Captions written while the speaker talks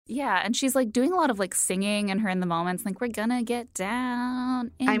Yeah, and she's like doing a lot of like singing in her In the Moments, like we're gonna get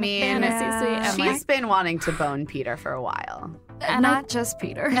down in the fantasy suite. And, she's been wanting to bone Peter for a while. And not just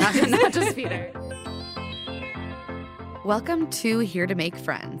Peter. Not just Peter. Welcome to Here to Make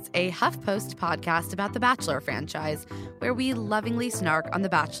Friends, a HuffPost podcast about the Bachelor franchise, where we lovingly snark on The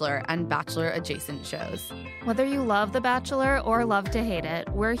Bachelor and Bachelor-adjacent shows. Whether you love The Bachelor or love to hate it,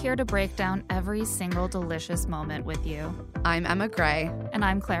 we're here to break down every single delicious moment with you. I'm Emma Gray. And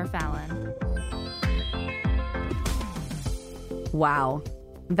I'm Claire Fallon. Wow.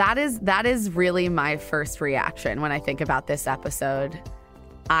 That is really my first reaction when I think about this episode.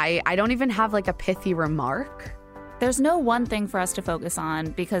 I don't even have like a pithy remark. There's no one thing for us to focus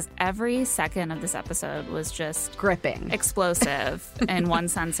on because every second of this episode was just gripping, explosive in one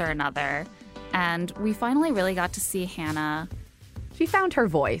sense or another. And we finally really got to see Hannah. She found her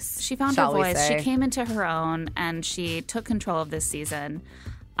voice. She found her voice. She came into her own and she took control of this season.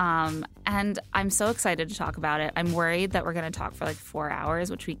 And I'm so excited to talk about it. I'm worried that we're going to talk for like 4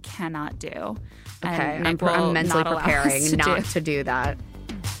 hours, which we cannot do. Okay, I'm mentally preparing not to do that.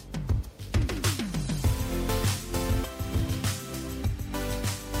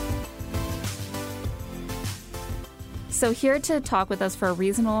 So here to talk with us for a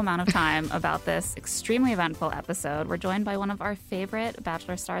reasonable amount of time about this extremely eventful episode, we're joined by one of our favorite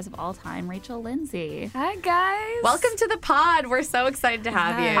Bachelor stars of all time, Rachel Lindsay. Hi, guys. Welcome to the pod. We're so excited to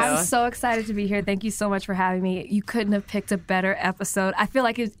have you. I'm so excited to be here. Thank you so much for having me. You couldn't have picked a better episode. I feel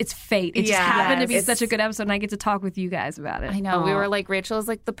like it's fate. It just happened to be such a good episode, and I get to talk with you guys about it. I know. We were like, Rachel is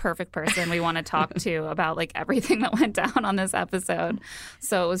like the perfect person we want to talk to about like everything that went down on this episode.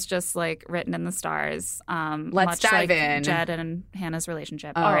 So it was just like written in the stars. Let's dive in. Jed and Hannah's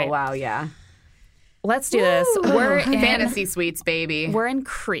relationship. Oh, all right. Wow, yeah. Let's do this. We're in Fantasy Suites, baby. We're in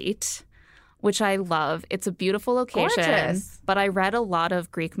Crete, which I love. It's a beautiful location. Gorgeous. But I read a lot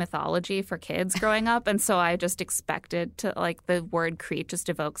of Greek mythology for kids growing up, and so I just expected to, like, the word Crete just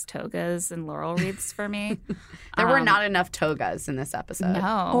evokes togas and laurel wreaths for me. There were not enough togas in this episode.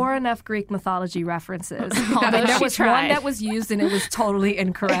 No. Or enough Greek mythology references. There was one that was used, and it was totally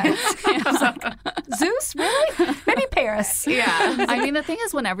incorrect. I was like, Zeus? Really? Maybe Paris. Yeah. I mean, the thing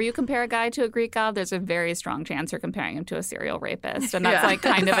is, whenever you compare a guy to a Greek god, there's a very strong chance you're comparing him to a serial rapist, and that's like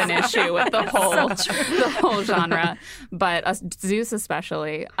kind of an issue with the whole genre. But Zeus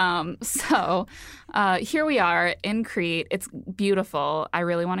especially. So here we are in Crete. It's beautiful. I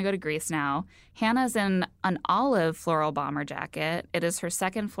really want to go to Greece now. Hannah's in an olive floral bomber jacket. It is her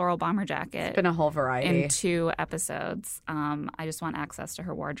second floral bomber jacket. It's been a whole variety. In 2 episodes. I just want access to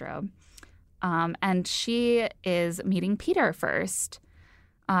her wardrobe. And she is meeting Peter first.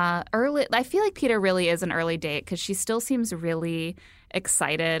 Early. I feel like Peter really is an early date because she still seems really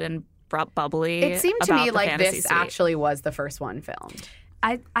excited and bubbly. It seemed to me like this suite. actually was the first one filmed.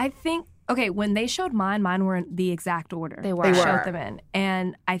 I think, okay, when they showed mine were in the exact order. They were. They showed them in.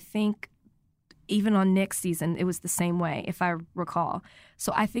 And I think even on Nick's season, it was the same way, if I recall.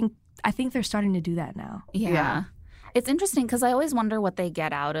 So I think they're starting to do that now. Yeah. It's interesting because I always wonder what they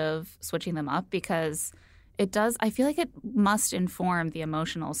get out of switching them up because it does – I feel like it must inform the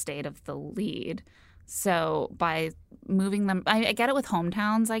emotional state of the lead. So by moving them – I get it with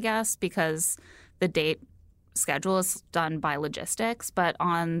hometowns, I guess, because the date schedule is done by logistics. But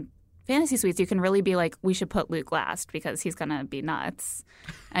on Fantasy Suites, you can really be like, we should put Luke last because he's going to be nuts.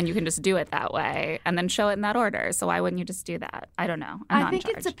 And you can just do it that way and then show it in that order. So why wouldn't you just do that? I don't know. I think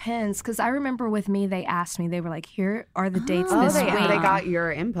it depends because I remember with me, they asked me, they were like, here are the dates this week. They got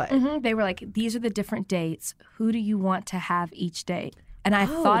your input. Mm-hmm. They were like, these are the different dates. Who do you want to have each date? And I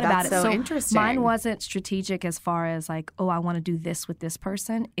thought about it. So interesting. Mine wasn't strategic as far as like, oh, I want to do this with this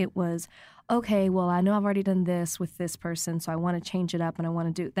person. It was, okay, well, I know I've already done this with this person, so I want to change it up and I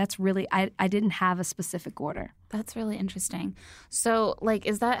want to do. That's really, I didn't have a specific order. That's really interesting. So, like,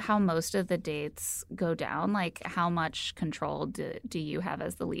 is that how most of the dates go down? Like, how much control do you have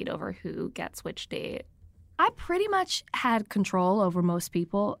as the lead over who gets which date? I pretty much had control over most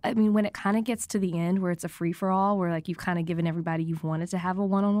people. I mean, when it kind of gets to the end where it's a free-for-all, where like you've kind of given everybody you've wanted to have a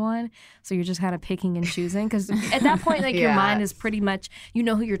one-on-one, so you're just kind of picking and choosing. Because at that point, like your mind is pretty much, you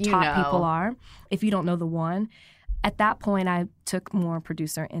know who your top people are, if you don't know the one. At that point, I took more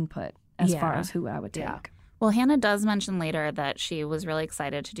producer input as far as who I would take. Yeah. Well, Hannah does mention later that she was really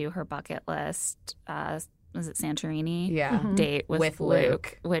excited to do her bucket list, was it Santorini? Date with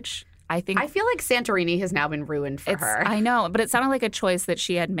Luke, which... I feel like Santorini has now been ruined for her. I know, but it sounded like a choice that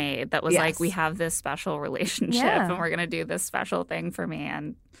she had made that was like, we have this special relationship and we're going to do this special thing for me.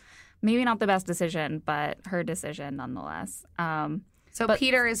 And maybe not the best decision, but her decision nonetheless. So But-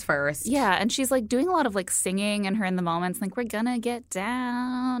 Peter is first. Yeah, and she's like doing a lot of like singing and her in the moments, like we're gonna get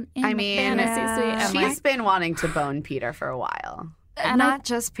down in I the mean, fantasy suite. And, she's been wanting to bone Peter for a while. And not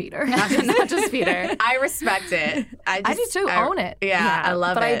just Peter. not just Peter. I respect it. I do too. Own it. Yeah, I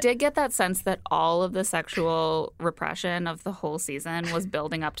love but it. I did get that sense that all of the sexual repression of the whole season was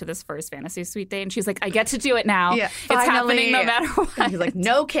building up to this first fantasy suite date, and she's like, "I get to do it now. Yeah, it's happening no matter what." He's like,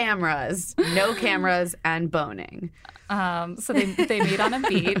 no cameras, and boning. So they meet on a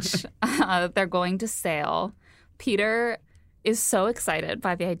beach. They're going to sail. Peter is so excited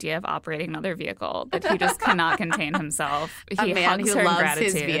by the idea of operating another vehicle that he just cannot contain himself. He A man hugs who her in loves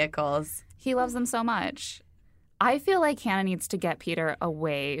gratitude. his vehicles. He loves them so much. I feel like Hannah needs to get Peter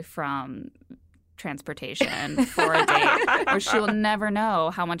away from transportation for a date, or she will never know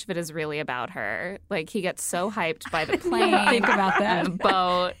how much of it is really about her. Like, he gets so hyped by the plane, Think about that. and the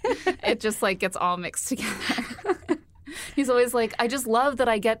boat. It just like gets all mixed together. He's always like, I just love that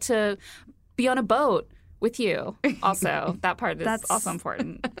I get to be on a boat with you. Also, that part is That's- also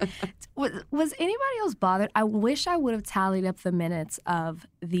important. Was anybody else bothered? I wish I would have tallied up the minutes of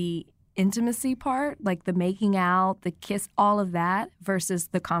the intimacy part, like the making out, the kiss, all of that, versus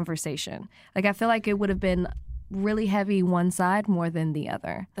the conversation. Like, I feel like it would have been really heavy one side more than the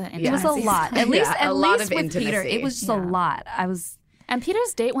other. The It was a intimacy lot. side. At least, Yeah, a at lot least of with Peter, intimacy. it was just a lot. And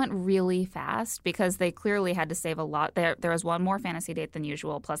Peter's date went really fast because they clearly had to save a lot. There was one more fantasy date than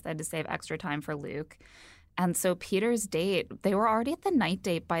usual, plus they had to save extra time for Luke. And so Peter's date, they were already at the night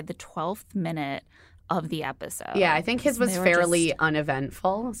date by the 12th minute of the episode. Yeah, I think his was They were fairly just-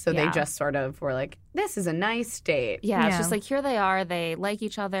 uneventful. So they Yeah. just sort of were like, this is a nice date. Yeah, it's Yeah. just like, here they are. They like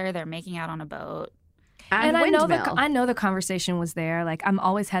each other. They're making out on a boat. And I know Windmill. I know the conversation was there. Like, I'm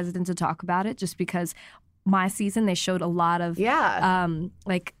always hesitant to talk about it just because my season they showed a lot of Yeah,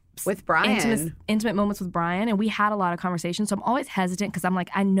 like with Brian. intimate moments with Brian, and we had a lot of conversations. So I'm always hesitant because I'm like,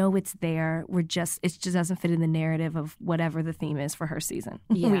 I know it's there. It just doesn't fit in the narrative of whatever the theme is for her season.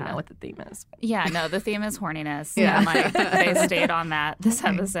 We Yeah. know what the theme is. Yeah, no, the theme is horniness. Yeah. And like they stayed on that this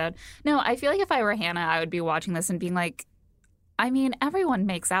episode. No, I feel like if I were Hannah, I would be watching this and being like, I mean, everyone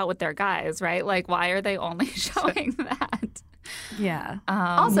makes out with their guys, right? Like, why are they only showing that? Yeah.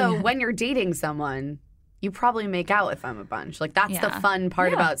 Also, when you're dating someone, you probably make out with them a bunch. Like, that's the Yeah. fun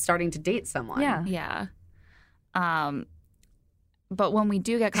part Yeah. about starting to date someone. Yeah. Yeah. But when we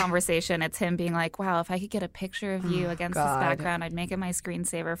do get conversation, it's him being like, wow, if I could get a picture of you against this God. background, I'd make it my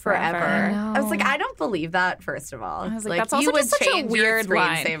screensaver Forever. forever. know. I was like, I don't believe that, first of all. I was like, that's also you would just such a change your weird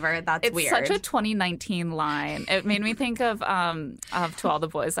line. screensaver. That's It's weird. such a 2019 line. It made me think of To All the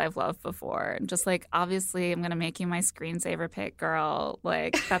Boys I've Loved Before. And just like, obviously, I'm going to make you my screensaver pick, girl.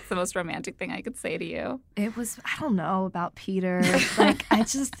 Like, that's the most romantic thing I could say to you. It was, I don't know about Peter. Like,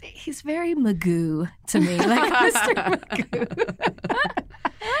 he's very Magoo to me. Like, Mr. Magoo.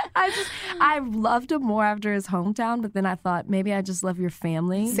 I loved him more after his hometown, but then I thought maybe I just love your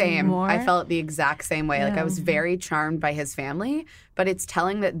family Same. more. I felt the exact same way. Like, I Yeah. was very charmed by his family, but it's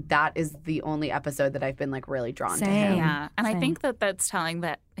telling that that is the only episode that I've been, like, really drawn to him. Same. Yeah. And I Same. think that that's telling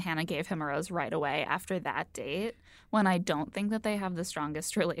that Hannah gave him a rose right away after that date, when I don't think that they have the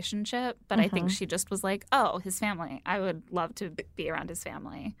strongest relationship. But I think she just was like, oh, his family. I would love to be around his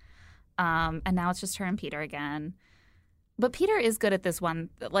family. And now it's just her and Peter again. But Peter is good at this one.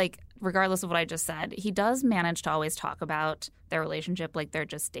 Like, regardless of what I just said, he does manage to always talk about their relationship like they're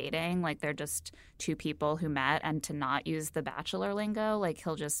just dating, like they're just two people who met, and to not use the bachelor lingo. Like,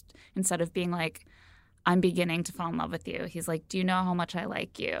 he'll just, instead of being like, I'm beginning to fall in love with you, he's like, do you know how much I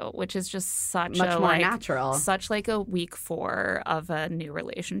like you? Which is just such Much a more like, natural. such like a week 4 of a new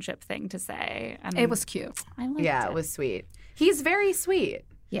relationship thing to say. And It was cute. I liked Yeah, it was sweet. He's very sweet.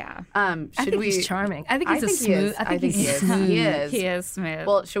 Yeah. I Should think we? he's charming. I think I he's think a he smooth. is. I think he's he is. smooth. He is. He is smooth.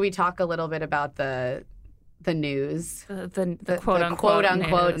 Well, should we talk a little bit about the news? the quote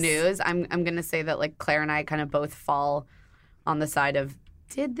unquote news. I'm gonna say that, like, Claire and I kind of both fall on the side of,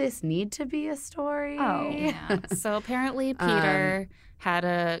 did this need to be a story? Oh. Yeah. So apparently Peter had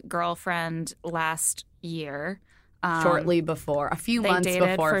a girlfriend last year. Shortly before, a few They months dated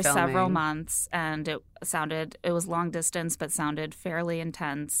before for filming. several months, and it was long distance, but sounded fairly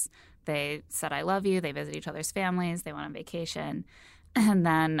intense. They said, I love you. They visit each other's families. They went on vacation. And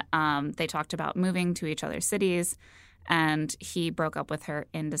then they talked about moving to each other's cities. And he broke up with her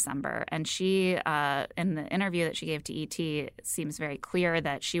in December. And she, in the interview that she gave to ET, it seems very clear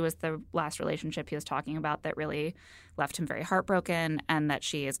that she was the last relationship he was talking about that really left him very heartbroken, and that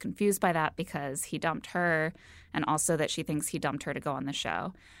she is confused by that because he dumped her, and also that she thinks he dumped her to go on the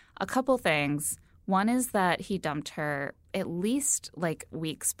show. A couple things. One is that he dumped her at least like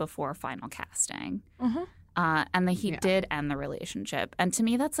weeks before final casting. And he did end the relationship. And to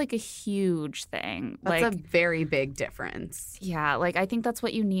me, that's like a huge thing. That's like, a very big difference. Yeah, like I think that's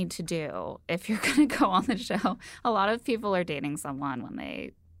what you need to do if you're going to go on the show. A lot of people are dating someone when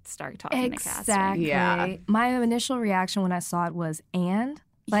they start talking to casting. Exactly. Yeah. My initial reaction when I saw it was,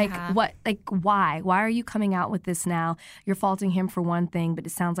 Like, Yeah. what? Like, why? Why are you coming out with this now? You're faulting him for one thing, but it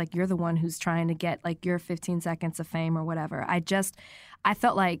sounds like you're the one who's trying to get, like, your 15 seconds of fame or whatever. I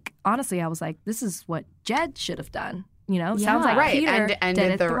felt like, honestly, I was like, this is what Jed should have done. You know? Sounds like right. Peter And ended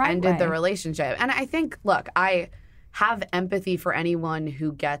did it the right ended the way. relationship. And I think, look, I have empathy for anyone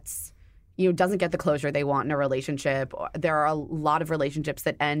who gets, doesn't get the closure they want in a relationship. There are a lot of relationships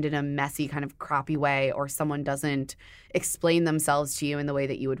that end in a messy, kind of crappy way, or someone doesn't explain themselves to you in the way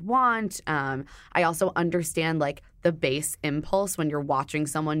that you would want. I also understand, like, the base impulse when you're watching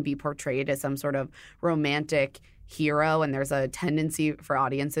someone be portrayed as some sort of romantic hero, and there's a tendency for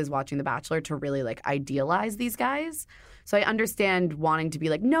audiences watching The Bachelor to really, like, idealize these guys. So I understand wanting to be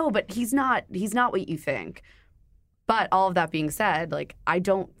like, no, but he's not what you think. But all of that being said, like, I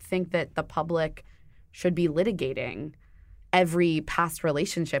don't think that the public should be litigating every past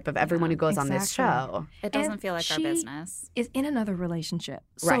relationship of everyone who goes on this exactly. show. It doesn't And feel like our she business. Is in another relationship.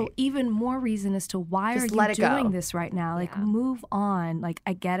 So Right. even more reason as to why Just are let you it go. doing this right now? Like, Yeah. move on. Like,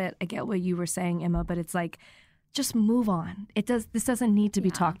 I get it. I get what you were saying, Emma, but it's like, just move on. This doesn't need to be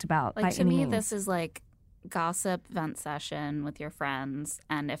Yeah. talked about by Like, to any me, means. this is like gossip vent session with your friends.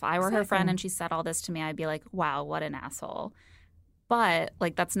 And if I were her friend and she said all this to me, I'd be like, wow, what an asshole. But,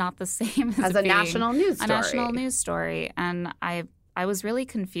 like, that's not the same as As a being national news story. a national news story. And I was really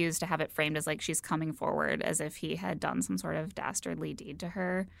confused to have it framed as like she's coming forward as if he had done some sort of dastardly deed to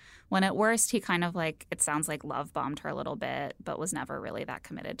her. When at worst, he kind of, like, it sounds like love bombed her a little bit, but was never really that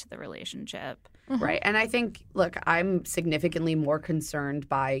committed to the relationship. Right. And I think, look, I'm significantly more concerned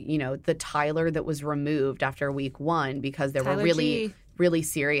by, the Tyler that was removed after week 1 because there were Tyler really, G. really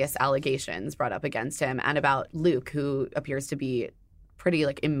serious allegations brought up against him, and about Luke, who appears to be pretty,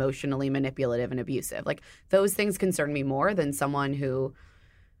 like, emotionally manipulative and abusive. Like, those things concern me more than someone who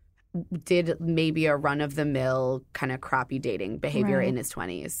did maybe a run-of-the-mill kind of crappy dating behavior Right. in his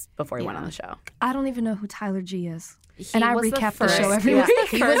 20s before he went on Yeah. the show. I don't even know who Tyler G is. He And I was recap the first- show every Yeah. week.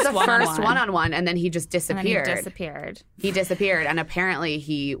 He was the first one-on-one. one-on-one, and then he just And then he disappeared. disappeared. He disappeared, and apparently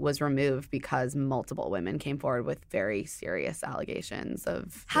he was removed because multiple women came forward with very serious allegations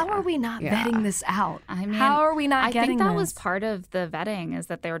of. How are we not Yeah. vetting this out? I mean, How are we not I getting think that this? was part of the vetting, is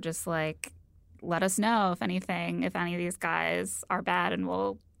that they were just like, let us know if any of these guys are bad, and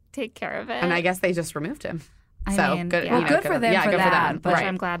we'll take care of it. And I guess they just removed him. I So mean, good. yeah. Well, good for them Yeah, for good that, for them. but- which Right.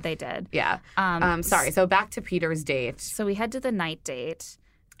 I'm glad they did. Yeah. Sorry. So back to Peter's date. So we head to the night date.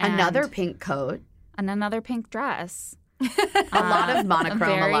 and- Another pink coat. and another pink dress. A lot of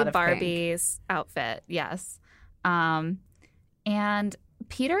monochrome. Very a lot of Barbie's outfit. Yes. And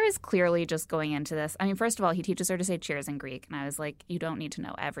Peter is clearly just going into this. I mean, first of all, he teaches her to say cheers in Greek, and I was like, you don't need to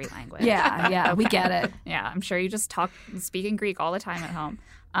know every language. Yeah, we get it. Yeah, I'm sure you just speak in Greek all the time at home.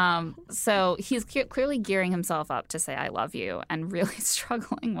 So he's clearly gearing himself up to say I love you and really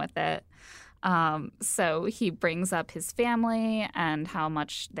struggling with it. So he brings up his family and how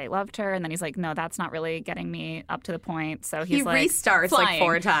much they loved her, and then he's like, no, that's not really getting me up to the point. So he's He like, restarts like flying.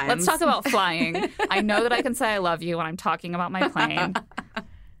 4 times. Let's talk about flying. I know that I can say I love you when I'm talking about my plane.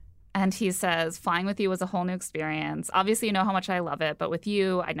 And he says, flying with you was a whole new experience. Obviously, you know how much I love it, but with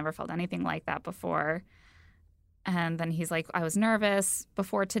you, I'd never felt anything like that before. And then he's like, I was nervous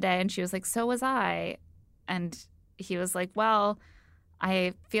before today. And she was like, so was I. And he was like, well,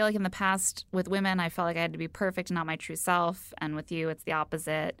 I feel like in the past with women, I felt like I had to be perfect and not my true self. And with you, it's the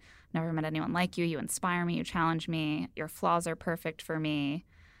opposite. Never met anyone like you. You inspire me. You challenge me. Your flaws are perfect for me.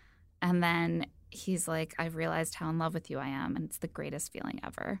 And then he's like, I've realized how in love with you I am. And it's the greatest feeling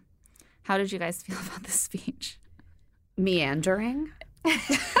ever. How did you guys feel about this speech? Meandering.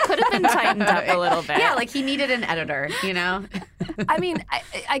 Could have been tightened up a little bit. Yeah, like he needed an editor, I mean,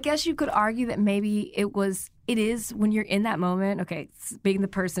 I guess you could argue that maybe it is when you're in that moment. Okay, being the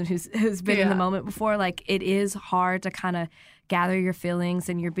person who's been in the moment before, like, it is hard to kind of gather your feelings,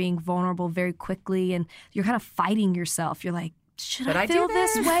 and you're being vulnerable very quickly, and you're kind of fighting yourself. You're like, should I do feel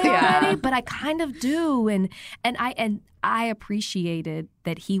this this? way Yeah. already? But I kind of do, and I appreciated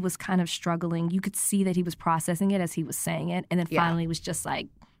that he was kind of struggling. You could see that he was processing it as he was saying it, and then finally was just like,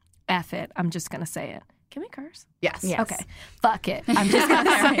 F it, I'm just gonna say it. Can we curse? Yes. Yes. Okay. Fuck it. I'm just going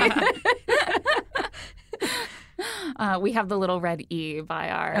to say it. We have the little red E by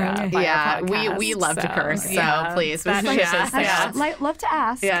our by Yeah, our podcast, we love to curse, so yeah, please. that Yeah. shit is- Yeah. I'd love to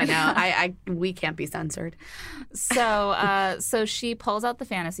ask. Yeah, no, we can't be censored. So she pulls out the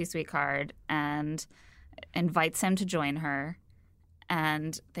fantasy suite card, and invites him to join her,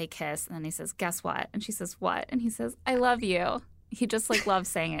 and they kiss, and then he says, "Guess what?" And she says, "What?" And he says, "I love you." He just like loves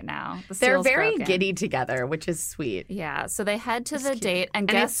saying it now. The They're seal's very broken. giddy together, which is sweet. Yeah, so they head to the cute. date, and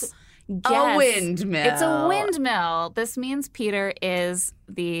It's a guess- windmill. It's a windmill. This means Peter is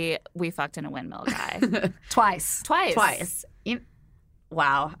the "we fucked in a windmill" guy. Twice. Twice.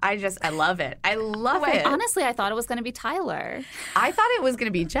 Wow. I love it. I love it. Honestly, I thought it was going to be Tyler. I thought it was going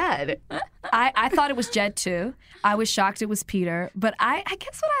to be Jed. I thought it was Jed too. I was shocked it was Peter. But I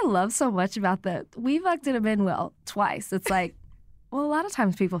guess what I love so much about we fucked in a windmill twice. It's like, well, a lot of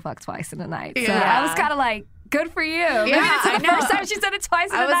times people fuck twice in a night. So Yeah. I was kind of like, good for you. Maybe it's I the know. first time she said it twice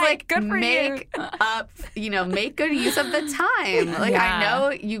in I a was night. like, good for make you. up, make good use of the time. Like, Yeah. I know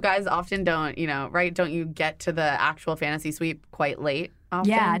you guys often don't, right? Don't you get to the actual fantasy suite quite late often?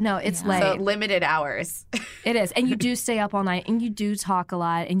 Yeah, no, it's Yeah. late. So limited hours. It is. And you do stay up all night and you do talk a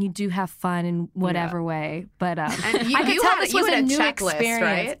lot and you do have fun in whatever way. But And I could you tell had this you was had a new checklist, experience.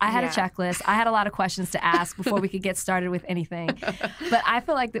 right? I had Yeah. a checklist. I had a lot of questions to ask before we could get started with anything. But I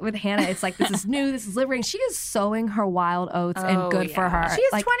feel like that with Hannah, it's like, this is new, this is liberating. She is sowing her wild oats Oh, and good for yeah. her.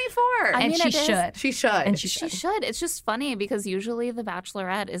 She's Like, 24. I and mean, she it is- should. She should. And she She should. should. It's just funny because usually the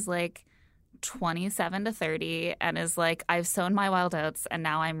Bachelorette is like 27 to 30 and is like, I've sown my wild oats and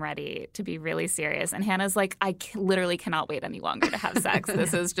now I'm ready to be really serious. And Hannah's like, I literally cannot wait any longer to have sex.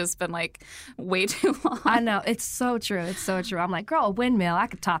 This has just been like way too long. I know. It's so true. It's so true. I'm like, girl, a windmill, I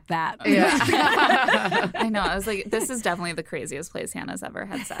could top that. Yeah. I know. I was like, this is definitely the craziest place Hannah's ever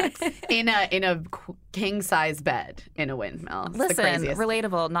had sex. in a king size bed in a windmill. It's the Listen, craziest.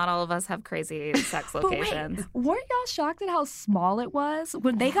 relatable. Not all of us have crazy sex But wait, locations. weren't y'all shocked at how small it was?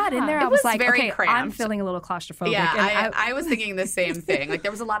 When they got in there, It I was was like, very okay, I'm cramped. feeling a little claustrophobic. Yeah, And I was thinking the same thing. Like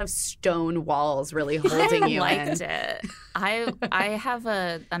there was a lot of stone walls really holding I you liked in. it. I have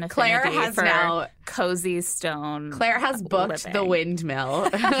an affinity Claire has for now- cozy stone. Claire has booked the living. windmill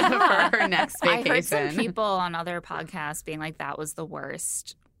for her next I vacation. heard some people on other podcasts being like, that was the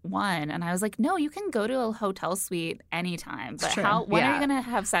worst one. And I was like, no, you can go to a hotel suite anytime. But true. when are Yeah. you going to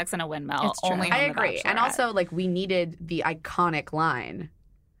have sex in a windmill? It's true. Only on I The agree. And Bachelorette. also, like, we needed the iconic line,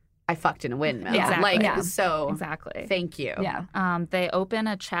 I fucked in a windmill. Exactly. Like, Yeah. so Exactly. thank you. yeah. They open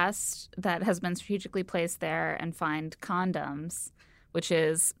a chest that has been strategically placed there and find condoms, which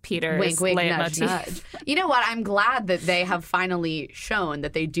is Peter's Wink, wink, leitmotif. nudge, nudge. You know what? I'm glad that they have finally shown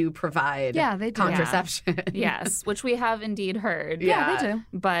that they do provide Yeah, they do. contraception. Yes, which we have indeed heard. Yeah. Yeah, they do.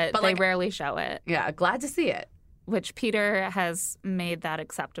 But they like- rarely show it. Yeah, glad to see it. Which Peter has made that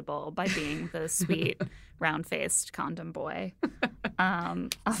acceptable by being the sweet, round-faced condom boy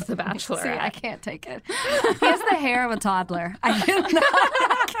of The Bachelorette. See, I can't take it. He has the hair of a toddler.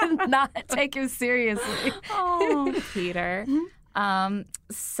 I cannot take him seriously. Oh, Peter.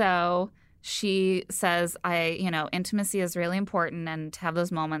 So she says, intimacy is really important, and to have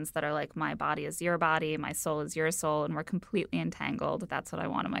those moments that are like, my body is your body, my soul is your soul, and we're completely entangled. That's what I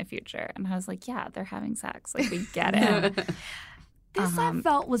want in my future. And I was like, yeah, they're having sex. Like, we get it. This I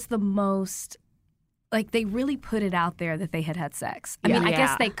felt was the most, like, they really put it out there that they had sex. I mean, I guess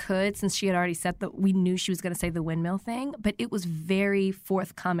Yeah. they could, since she had already said that we knew she was going to say the windmill thing, but it was very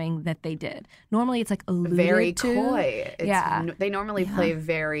forthcoming that they did. Normally it's like alluded Very to. coy. Yeah. They normally play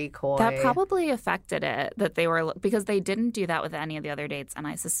very coy. That probably affected it that they were, because they didn't do that with any of the other dates. And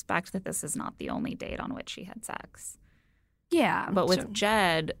I suspect that this is not the only date on which she had sex. Yeah. But with sure.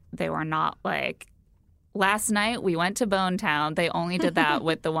 Jed, they were not like, last night we went to Bone Town. They only did that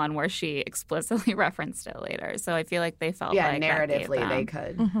with the one where she explicitly referenced it later. So I feel like they felt yeah, like that gave narratively them- they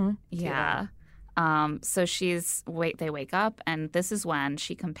could. Mhm. Yeah. So they wake up, and this is when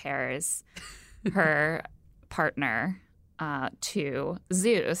she compares her partner to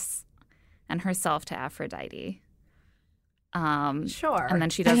Zeus and herself to Aphrodite. Sure. And then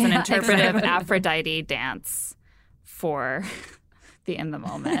she does an Yeah, interpretive exactly. Aphrodite dance for the in the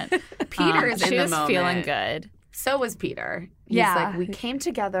moment. Peter's in she the was moment. feeling good. So was Peter. He's Yeah. like, we came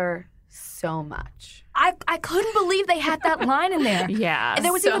together so much. I couldn't believe they had that line in there. Yeah. And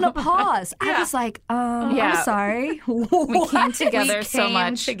there was So- even a pause. I Yeah. was like, Yeah. I'm sorry. We came together we so came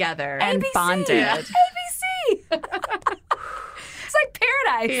much together. and ABC. bonded. Yeah. ABC. It's like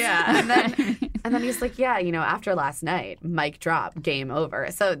paradise. Yeah. And then he's like, yeah, after last night, mic drop, game over.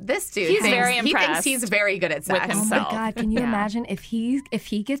 So this dude He's thinks, very he thinks impressed he's very good at sex. with Oh himself. my God! Can you Yeah. imagine if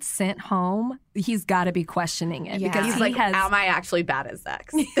he gets sent home? He's got to be questioning it Yeah. because He's he like, has. am I actually bad at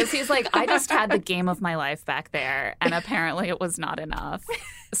sex? Because he's like, I just had the game of my life back there, and apparently it was not enough.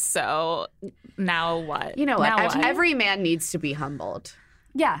 So now what? You know Now what? what? Every man needs to be humbled.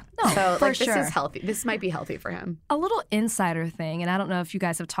 Yeah, no, So for like sure. this is healthy. This might be healthy for him. A little insider thing, and I don't know if you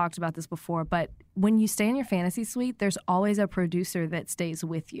guys have talked about this before, but when you stay in your fantasy suite, there's always a producer that stays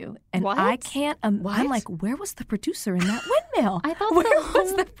with you. And What? I can't, I'm What? like, where was the producer in that windmill? I thought Where the whole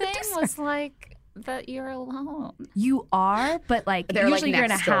was the thing producer? was like that you're alone. You are, but like They're, like, usually you're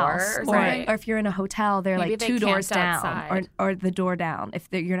in a next door house, or or, something. or if you're in a hotel, they're Maybe like they 2 doors camped down, outside. or the door down. If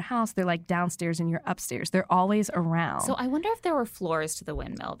you're in a house, they're like downstairs and you're upstairs. They're always around. So I wonder if there were floors to the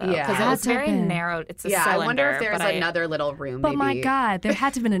windmill though, Yeah. because it Had was to have very been. narrow. It's a Yeah, cylinder. I wonder if there's but another little room. but my maybe. God, there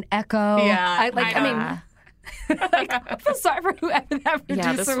had to have been an echo. Yeah, I mean, like, I feel sorry for whoever that producer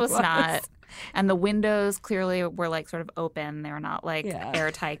Yeah, this was not. And the windows clearly were like sort of open. They were not like Yeah.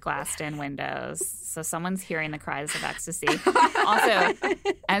 airtight glassed in windows. So someone's hearing the cries of ecstasy. Also,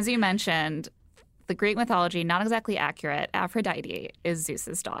 as you mentioned, the Greek mythology, not exactly accurate. Aphrodite is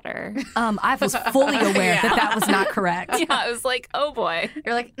Zeus's daughter. I was fully aware that was not correct. Yeah, I was like, oh boy.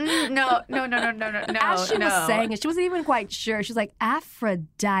 You're like, no. As she was saying it, she wasn't even quite sure. She was like,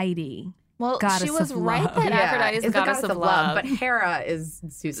 Aphrodite. Well, Goddess she was of right love. that Yeah, Aphrodite is it's the goddess of love. but Hera is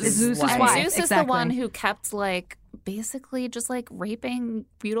Zeus's Zeus's wife. wife. Zeus is the exactly. one who kept like basically just like raping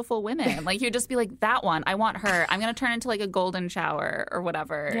beautiful women. Like you'd just be like, that one, I want her. I'm gonna turn into like a golden shower or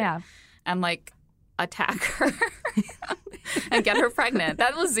whatever. Yeah. And like attack her and get her pregnant.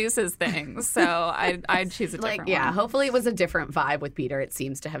 That was Zeus's thing. So I'd choose a different Like, yeah, one. hopefully it was a different vibe with Peter. It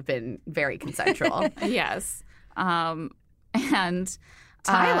seems to have been very consensual. Yes. And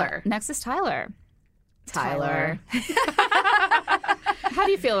Tyler. next is Tyler. Tyler. How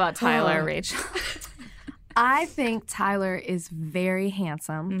do you feel about Tyler, Rachel? I think Tyler is very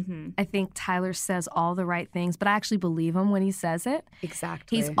handsome. Mm-hmm. I think Tyler says all the right things, but I actually believe him when he says it.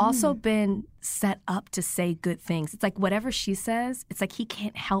 Exactly. He's also been set up to say good things. It's like whatever she says, it's like he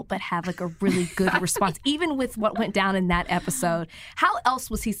can't help but have like a really good response. Even with what went down in that episode, how else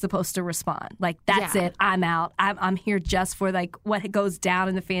was he supposed to respond? Like, that's Yeah. it, I'm out. I'm here just for like what goes down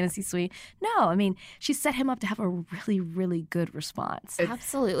in the fantasy suite. No, I mean, she set him up to have a really, really good response.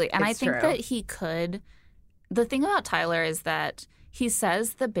 Absolutely. And I it's think true. that he could. The thing about Tyler is that he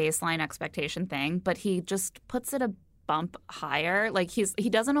says the baseline expectation thing, but he just puts it a bump higher. Like he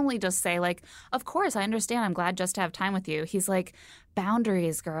doesn't only just say like, of course, I understand. I'm glad just to have time with you. He's like,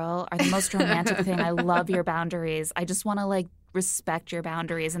 boundaries, girl, are the most romantic thing. I love your boundaries. I just want to like respect your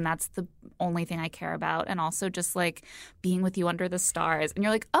boundaries, and that's the only thing I care about. And also just like being with you under the stars. And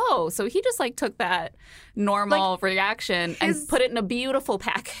you're like, oh, so he just like took that normal reaction and put it in a beautiful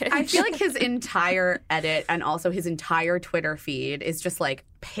package. I feel like his entire edit and also his entire Twitter feed is just like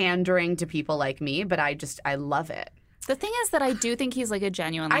pandering to people like me, but I love it. The thing is that I do think he's like a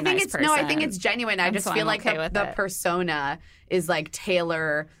genuinely I think nice it's person. no, I think it's genuine. I And just so feel I'm like okay with the it. persona is like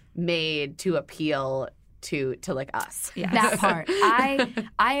tailor made to appeal to like us. Yeah. That part.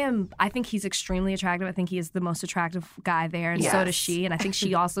 I think he's extremely attractive. I think he is the most attractive guy there, and so Yes. does she. And I think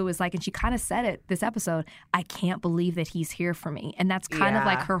she also is like, and she kind of said it this episode, I can't believe that he's here for me. And that's kind of Yeah.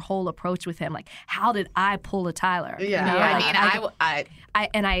 like her whole approach with him. Like, how did I pull a Tyler? Yeah, You know, I like, mean,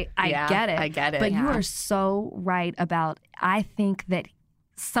 I Yeah, get it. I get it. But you Yeah. are so right about, I think that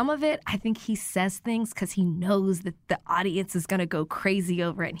some of it, I think he says things because he knows that the audience is going to go crazy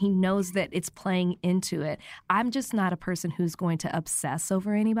over it, and he knows that it's playing into it. I'm just not a person who's going to obsess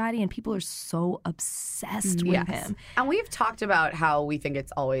over anybody, and people are so obsessed with him. And we've talked about how we think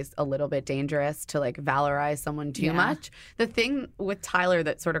it's always a little bit dangerous to like valorize someone too Yeah. much. The thing with Tyler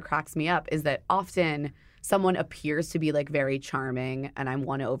that sort of cracks me up is that often someone appears to be like very charming and I'm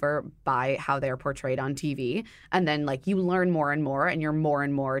won over by how they're portrayed on TV. And then like you learn more and you're more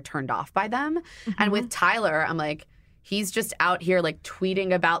and more turned off by them. And with Tyler, I'm like, he's just out here like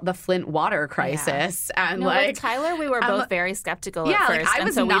tweeting about the Flint water crisis and No, like with Tyler, we were both very skeptical yeah, at first, like I and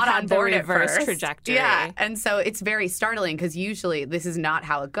was so not we've on had the board at reverse first. trajectory. Yeah, and so it's very startling because usually this is not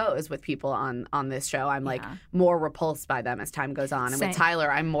how it goes with people on this show. I'm like more repulsed by them as time goes on, and Same. with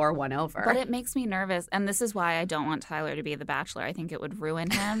Tyler, I'm more won over. But it makes me nervous, and this is why I don't want Tyler to be the Bachelor. I think it would ruin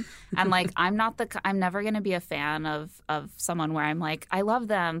him. And like, I'm never going to be a fan of someone where I'm like, I love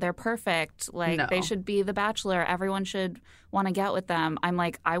them, they're perfect, like No. they should be the Bachelor. Everyone should want to get with them. I'm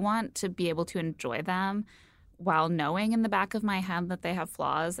like, I want to be able to enjoy them while knowing in the back of my head that they have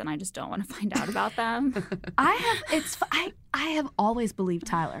flaws, and I just don't want to find out about them. I have always believed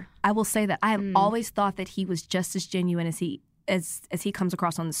Tyler. I will say that I have always thought that he was just as genuine as he comes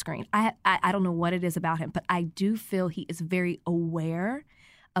across on the screen. I don't know what it is about him, but I do feel he is very aware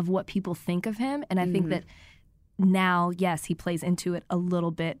of what people think of him, and I think that now, yes, he plays into it a little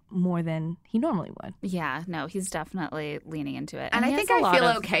bit more than he normally would. Yeah, no, he's definitely leaning into it. and I he think has a I lot feel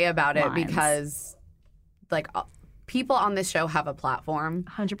of okay about it lines. because like people on this show have a platform.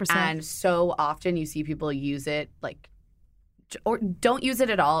 100%. And so often you see people use it like, or don't use it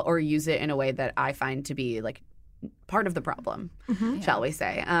at all, or use it in a way that I find to be like part of the problem, shall we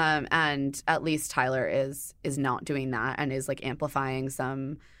say. And at least Tyler is not doing that and is like amplifying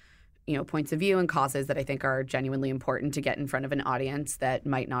some, points of view and causes that I think are genuinely important to get in front of an audience that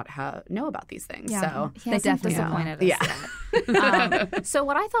might not know about these things. Yeah. So He hasn't disappointed us yet. So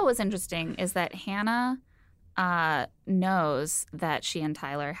what I thought was interesting is that Hannah knows that she and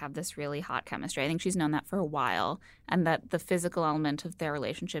Tyler have this really hot chemistry. I think she's known that for a while, and that the physical element of their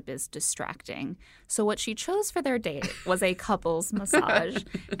relationship is distracting. So what she chose for their date was a couples massage.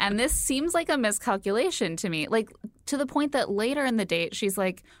 And this seems like a miscalculation to me. Like, to the point that later in the date, she's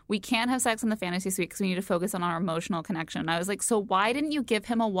like, we can't have sex in the fantasy suite because we need to focus on our emotional connection. And I was like, so why didn't you give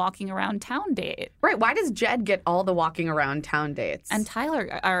him a walking around town date? Right. Why does Jed get all the walking around town dates? And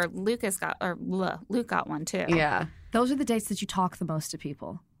Luke got one too. Yeah. Those are the dates that you talk the most to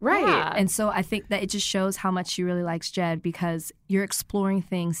people. Right. Yeah. And so I think that it just shows how much she really likes Jed because you're exploring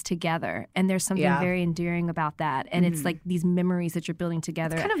things together. And there's something very endearing about that. And it's like these memories that you're building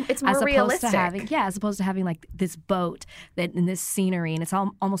together. It's more realistic. As opposed to having like this boat and this scenery. And it's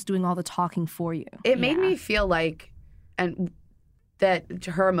almost doing all the talking for you. It made me feel like that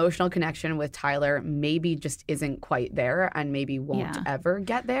her emotional connection with Tyler maybe just isn't quite there and maybe won't ever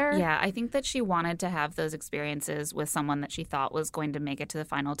get there. Yeah, I think that she wanted to have those experiences with someone that she thought was going to make it to the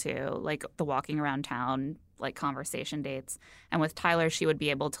final two, like the walking around town, like conversation dates. And with Tyler, she would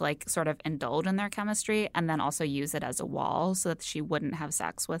be able to like sort of indulge in their chemistry and then also use it as a wall so that she wouldn't have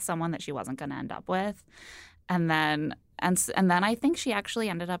sex with someone that she wasn't going to end up with. And then I think she actually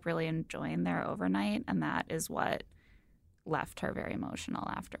ended up really enjoying their overnight, and that is what left her very emotional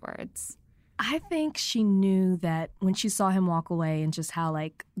afterwards. I think she knew that when she saw him walk away and just how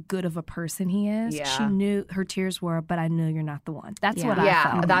like good of a person he is, she knew her tears were, but I knew you're not the one. That's what I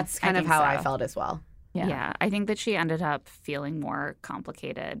felt. Yeah, that's kind of how I so. felt as well. Yeah, I think that she ended up feeling more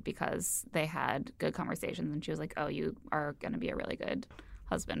complicated because they had good conversations and she was like, oh, you are going to be a really good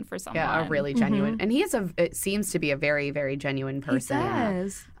husband for someone. Yeah, a really genuine. And he is it seems to be a very, very genuine person. He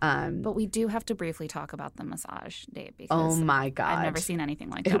does. But we do have to briefly talk about the massage date because oh my God. I've never seen anything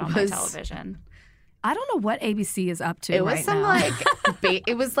like that on my television. I don't know what ABC is up to. It was some now.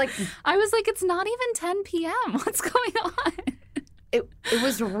 it was like I was like, it's not even 10 p.m. What's going on? It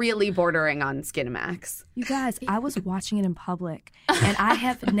was really bordering on Skinamax. You guys, I was watching it in public,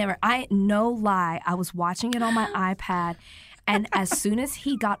 and no lie, I was watching it on my iPad. And as soon as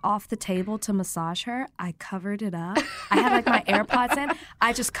he got off the table to massage her, I covered it up. I had like my AirPods in.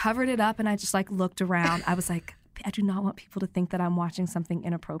 I just covered it up and I just like looked around. I was like, I do not want people to think that I'm watching something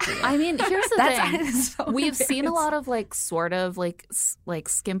inappropriate. I mean, here's the thing. So We've seen a lot of like sort of like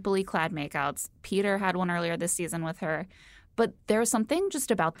skimpily clad makeouts. Peter had one earlier this season with her. But there's something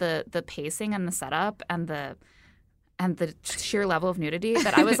just about the pacing and the setup and the sheer level of nudity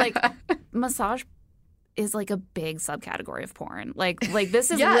that I was like, massage is like a big subcategory of porn. Like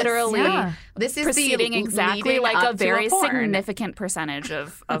this is literally this is proceeding exactly like a very porn. significant percentage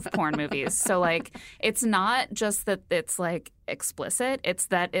of porn movies. So like it's not just that it's like explicit, it's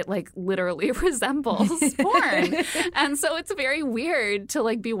that it like literally resembles porn. And so it's very weird to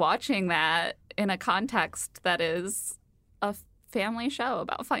like be watching that in a context that is a family show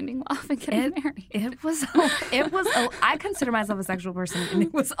about finding love and getting married. It was I consider myself a sexual person, and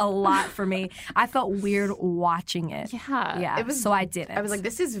it was a lot for me. I felt weird watching it. Yeah. It was, so I did it. I was like,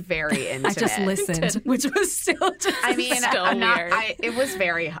 this is very intimate. I just listened, which was still just I mean, still I'm not, weird. it was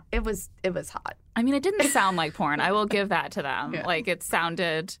very, it was hot. I mean, it didn't sound like porn. I will give that to them. Yeah. Like, it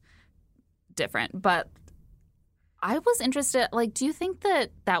sounded different. But I was interested, like, do you think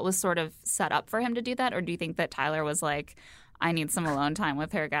that was sort of set up for him to do that? Or do you think that Tyler was like, I need some alone time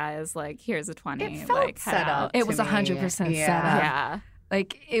with her, guys. Like, here's a 20. It felt like, set up. It was to me. 100% set up. Yeah.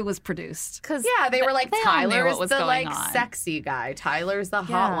 Like, it was produced. Because they were like, they all knew Tyler's what was the going like on. sexy guy. Tyler's the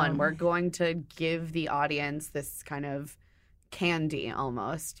hot Yeah. one. We're going to give the audience this kind of candy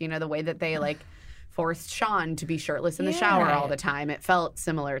almost. You know, the way that they like forced Sean to be shirtless in the shower all the time. It felt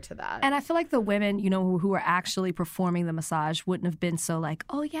similar to that. And I feel like the women, you know, who were actually performing the massage wouldn't have been so like,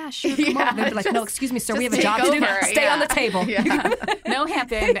 oh, yeah, sure, come over. They'd be like, no, excuse me, sir, we have a take job to do. over. Stay on the table. Yeah. No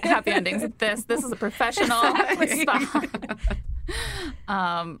happy endings with this. This is a professional spa.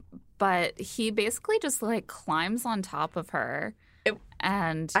 But he basically just like climbs on top of her.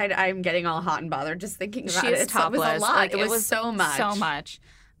 And I'm getting all hot and bothered just thinking about she's it. topless. It was a lot. Like, it was so much. So much.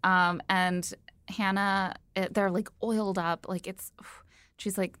 And Hannah, they're like oiled up. Like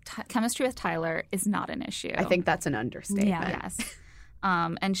she's like, chemistry with Tyler is not an issue. I think that's an understatement. Yes.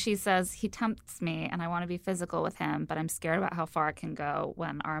 And she says, he tempts me and I want to be physical with him, but I'm scared about how far it can go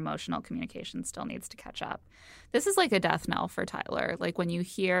when our emotional communication still needs to catch up. This is like a death knell for Tyler. Like when you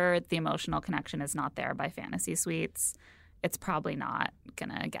hear the emotional connection is not there by Fantasy Suites, it's probably not going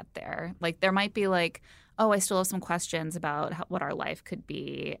to get there. Like there might be like, oh, I still have some questions about what our life could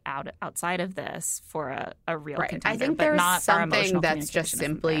be outside of this for a real contender. I think but there's not something that's just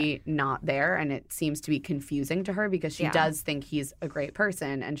simply not there, and it seems to be confusing to her because she does think he's a great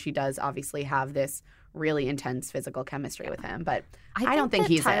person, and she does obviously have this really intense physical chemistry with him. But I don't think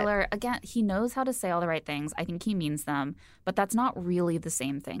he's Tyler, again, he knows how to say all the right things. I think he means them, but that's not really the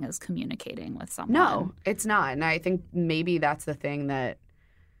same thing as communicating with someone. No, it's not. And I think maybe that's the thing that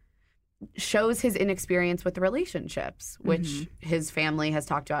shows his inexperience with relationships, which his family has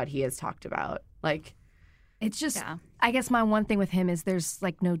talked about, he has talked about. Like, it's just, I guess my one thing with him is there's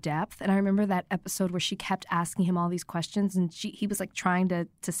like no depth. And I remember that episode where she kept asking him all these questions and he was like trying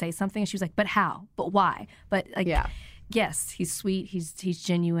to say something and she was like, but how? But why? But like, yes, he's sweet, he's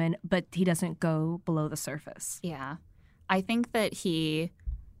genuine, but he doesn't go below the surface. Yeah. I think that he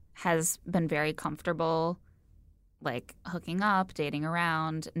has been very comfortable like hooking up, dating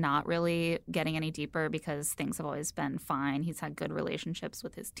around, not really getting any deeper because things have always been fine. He's had good relationships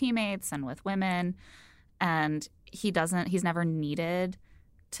with his teammates and with women. And he's never needed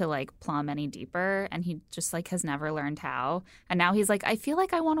to like plumb any deeper. And he just like has never learned how. And now he's like, I feel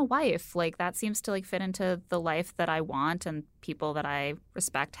like I want a wife. Like that seems to like fit into the life that I want and people that I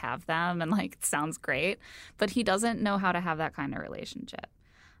respect have them. And like, it sounds great. But he doesn't know how to have that kind of relationship.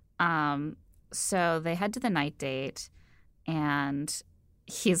 So they head to the night date and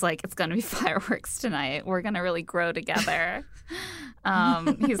he's like, it's going to be fireworks tonight. We're going to really grow together.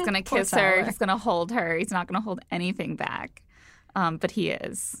 He's going to kiss her. He's going to hold her. He's not going to hold anything back. But he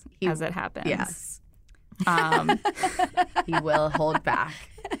is, as it happens. Yes. He will hold back.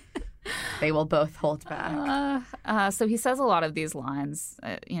 They will both hold back. So he says a lot of these lines.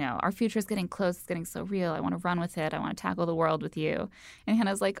 Our future is getting close. It's getting so real. I want to run with it. I want to tackle the world with you. And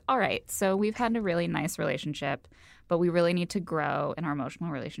Hannah's like, all right, so we've had a really nice relationship, but we really need to grow in our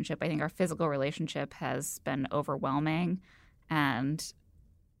emotional relationship. I think our physical relationship has been overwhelming, and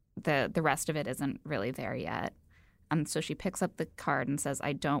the rest of it isn't really there yet. And so she picks up the card and says,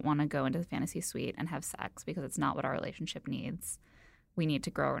 I don't want to go into the fantasy suite and have sex because it's not what our relationship needs. We need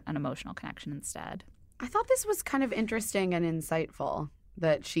to grow an emotional connection instead. I thought this was kind of interesting and insightful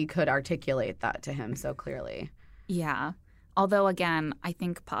that she could articulate that to him so clearly. Yeah. Although, again, I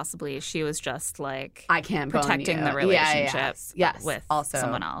think possibly she was just like I can't protecting the relationship with also,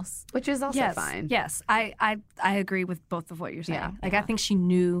 someone else. Which is also fine. Yes, I agree with both of what you're saying. Yeah. I think she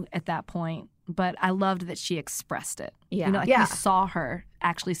knew at that point, but I loved that she expressed it. Yeah. He saw her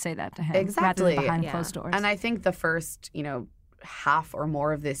actually say that to him. Exactly. Rather than behind closed doors. And I think the first, half or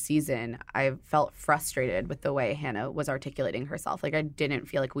more of this season, I felt frustrated with the way Hannah was articulating herself. Like I didn't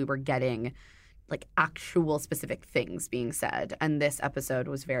feel like we were getting like actual specific things being said. And this episode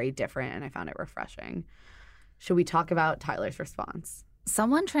was very different and I found it refreshing. Should we talk about Tyler's response?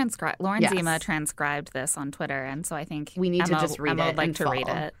 Someone Lauren Zima transcribed this on Twitter, and so I think we need to just read Emma it. would like to read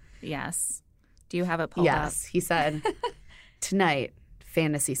it. Yes. Do you have it pulled up? Yes. He said, tonight,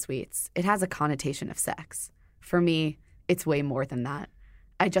 fantasy suites. It has a connotation of sex. For me, it's way more than that.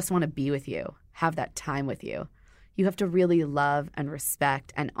 I just want to be with you, have that time with you. You have to really love and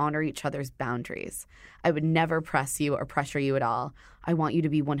respect and honor each other's boundaries. I would never press you or pressure you at all. I want you to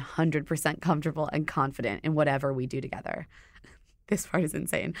be 100% comfortable and confident in whatever we do together. This part is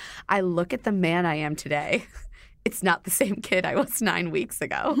insane. I look at the man I am today. It's not the same kid I was 9 weeks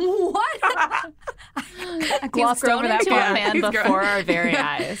ago. What? I glossed over that into part. A man before our very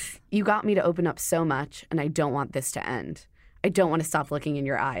eyes. You got me to open up so much, and I don't want this to end. I don't want to stop looking in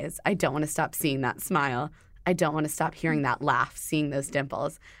your eyes. I don't want to stop seeing that smile. I don't want to stop hearing that laugh, seeing those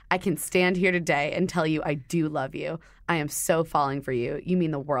dimples. I can stand here today and tell you I do love you. I am so falling for you. You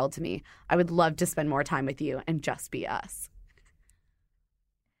mean the world to me. I would love to spend more time with you and just be us.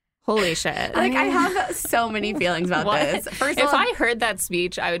 Holy shit. Like, I have so many feelings about this. First of all, if I heard that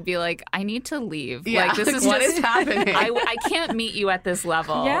speech, I would be like, I need to leave. Yeah, like, this is what just is happening? I can't meet you at this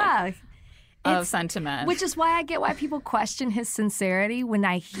level of sentiment. Which is why I get why people question his sincerity when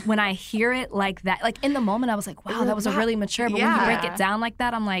I hear it like that. Like, in the moment, I was like, wow, that was a really mature. But when you break it down like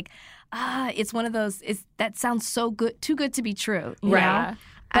that, I'm like, it's one of those, that sounds so good, too good to be true. You know?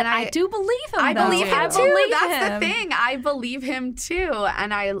 But I do believe him. I believe him too. Believe That's him. the thing. I believe him too,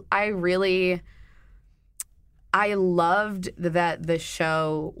 and I loved that the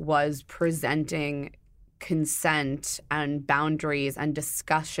show was presenting consent and boundaries and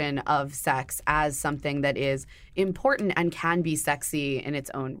discussion of sex as something that is important and can be sexy in its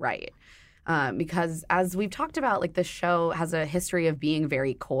own right. Because as we've talked about, like the show has a history of being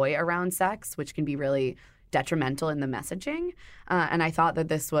very coy around sex, which can be really detrimental in the messaging. And I thought that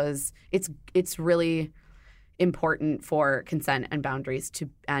this was it's really important for consent and boundaries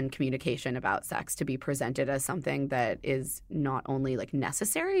and communication about sex to be presented as something that is not only like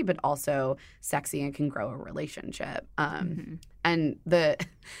necessary but also sexy and can grow a relationship. And the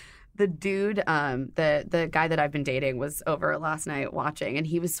dude, the guy that I've been dating was over last night watching, and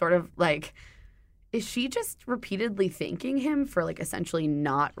he was sort of like, is she just repeatedly thanking him for like essentially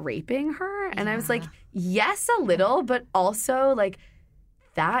not raping her? And I was like, yes, a little, but also like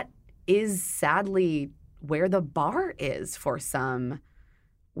that is sadly where the bar is for some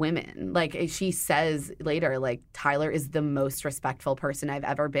women. Like she says later, like Tyler is the most respectful person I've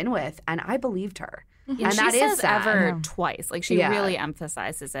ever been with, and I believed her. And that she is says sad. ever twice. Like she really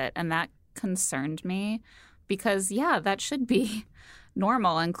emphasizes it, and that concerned me because that should be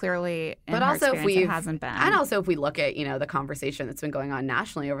normal, and clearly in But her also experience it hasn't been. And also if we look at, the conversation that's been going on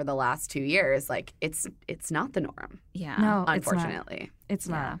nationally over the last 2 years, like it's not the norm. Yeah. No, unfortunately. It's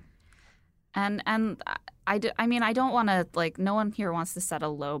not. And I don't want to, like, no one here wants to set a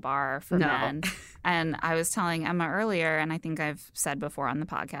low bar for men. And I was telling Emma earlier, and I think I've said before on the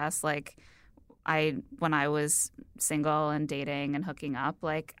podcast, like, when I was single and dating and hooking up,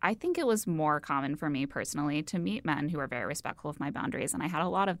 like, I think it was more common for me personally to meet men who were very respectful of my boundaries. And I had a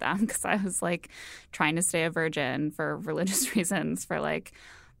lot of them because I was, like, trying to stay a virgin for religious reasons for, like,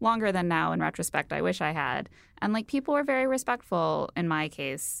 longer than now in retrospect I wish I had. And like people were very respectful in my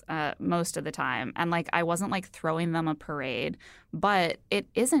case most of the time. And like I wasn't like throwing them a parade, but it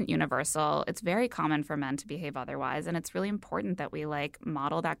isn't universal. It's very common for men to behave otherwise. And it's really important that we like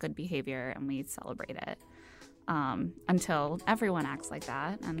model that good behavior and we celebrate it until everyone acts like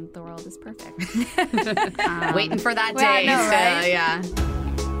that and the world is perfect. Waiting for that well, day. I know, right? Yeah.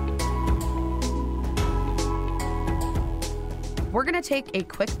 We're going to take a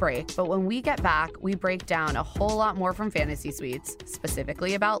quick break, but when we get back, we break down a whole lot more from Fantasy Suites,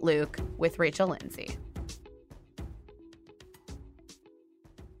 specifically about Luke, with Rachel Lindsay.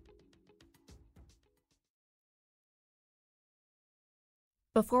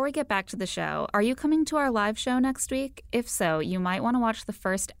 Before we get back to the show, are you coming to our live show next week? If so, you might want to watch the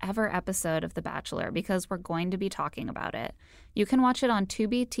first ever episode of The Bachelor because we're going to be talking about it. You can watch it on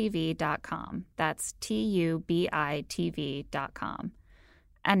tubitv.com. That's TUBITV.com.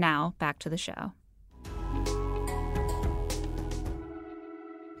 And now, back to the show.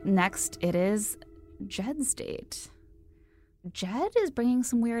 Next, it is Jed's date. Jed is bringing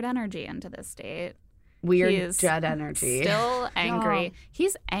some weird energy into this date. Weird Jed energy. Still angry.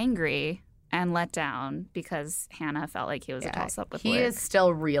 He's angry and let down because Hannah felt like he was a toss-up with Luke. He is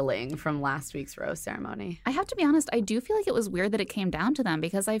still reeling from last week's rose ceremony. I have to be honest, I do feel like it was weird that it came down to them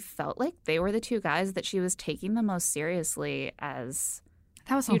because I felt like they were the two guys that she was taking the most seriously as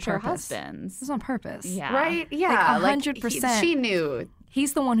that was on future purpose. husbands. It was on purpose. Yeah. Right? Yeah. Like 100%. She knew.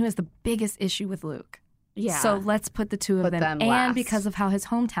 He's the one who has the biggest issue with Luke. Yeah. So let's put the two of them and last. because of how his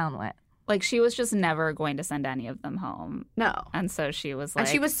hometown went. Like, she was just never going to send any of them home. No. And so she was like...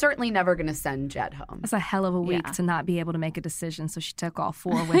 And she was certainly never going to send Jed home. It's a hell of a week Yeah. to not be able to make a decision, so she took all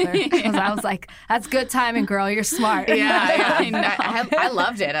four with her. I was like, that's good timing, girl. You're smart. I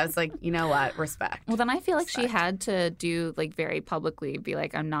loved it. I was like, you know what? Respect. Well, then I feel like she had to do, like, very publicly, be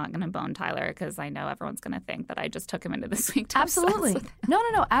like, I'm not going to bone Tyler because I know everyone's going to think that I just took him into this week to have sex Absolutely. with him.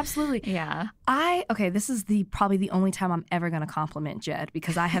 No, absolutely. Yeah. This is probably the only time I'm ever going to compliment Jed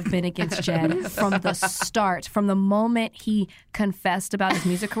because I have been against Jed from the start. From the moment he confessed about his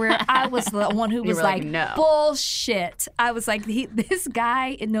music career, I was the one who was were like, no. bullshit. I was like, this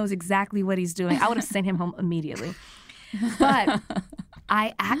guy knows exactly what he's doing. I would have sent him home immediately. But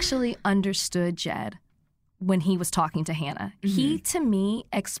I actually understood Jed when he was talking to Hannah. Mm-hmm. He, to me,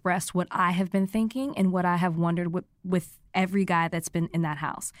 expressed what I have been thinking and what I have wondered with every guy that's been in that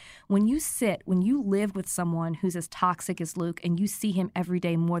house. When you live with someone who's as toxic as Luke and you see him every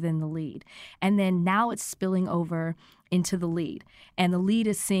day more than the lead, and then now it's spilling over into the lead, and the lead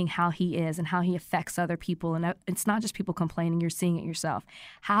is seeing how he is and how he affects other people, and it's not just people complaining, you're seeing it yourself.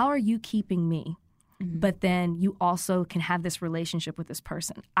 How are you keeping me? But then you also can have this relationship with this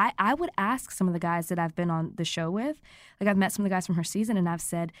person. I would ask some of the guys that I've been on the show with, like I've met some of the guys from her season, and I've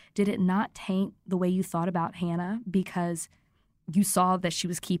said, did it not taint the way you thought about Hannah because you saw that she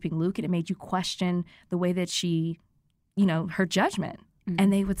was keeping Luke and it made you question the way that she, her judgment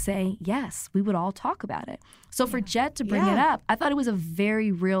And they would say, yes, we would all talk about it. So for Jed to bring it up, I thought it was a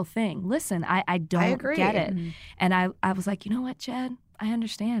very real thing. Listen, I don't get it. And I was like, you know what, Jed? I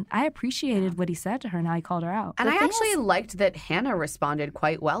understand. I appreciated what he said to her and how he called her out. And I actually liked that Hannah responded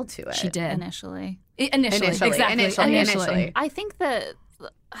quite well to it. She did. Initially. Initially. I think that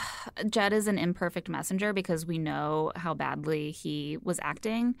Jed is an imperfect messenger because we know how badly he was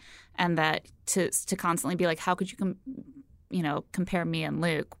acting, and that to constantly be like, how could you compare me and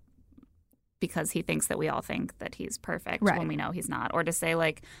Luke, because he thinks that we all think that he's perfect when we know he's not. Or to say,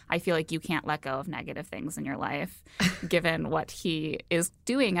 like, I feel like you can't let go of negative things in your life given what he is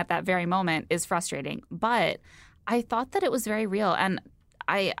doing at that very moment is frustrating. But I thought that it was very real. And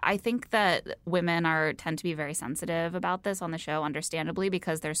I think that women tend to be very sensitive about this on the show, understandably,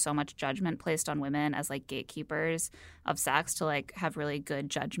 because there's so much judgment placed on women as like gatekeepers of sex to like have really good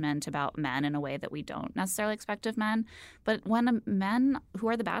judgment about men in a way that we don't necessarily expect of men. But when men who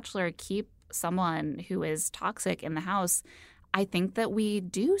are the Bachelor keep someone who is toxic in the house, I think that we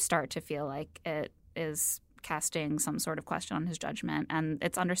do start to feel like it is casting some sort of question on his judgment. And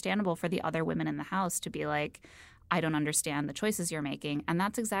it's understandable for the other women in the house to be like, I don't understand the choices you're making. And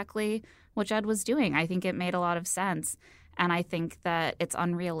that's exactly what Jed was doing. I think it made a lot of sense. And I think that it's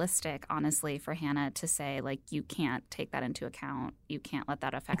unrealistic, honestly, for Hannah to say, like, you can't take that into account. You can't let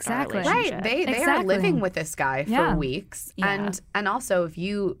that affect our relationship. Right. They are living with this guy for weeks. Yeah. And also, if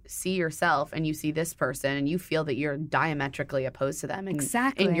you see yourself and you see this person and you feel that you're diametrically opposed to them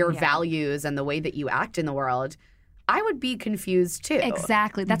in your values and the way that you act in the world, I would be confused too.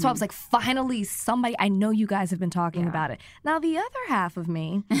 Exactly. That's why I was like, finally, somebody, I know you guys have been talking about it. Now, the other half of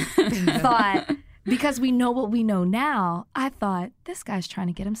me thought, because we know what we know now, I thought, this guy's trying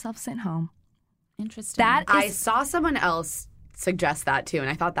to get himself sent home. Interesting. I saw someone else suggest that too, and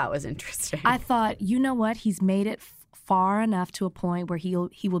I thought that was interesting. I thought, you know what? He's made it far enough to a point where he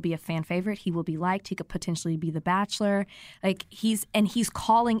will be a fan favorite. He will be liked. He could potentially be the Bachelor. Like he's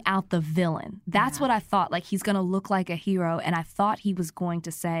calling out the villain. That's what I thought. Like he's going to look like a hero, and I thought he was going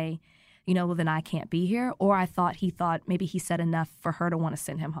to say, well, then I can't be here. Or I thought maybe he said enough for her to want to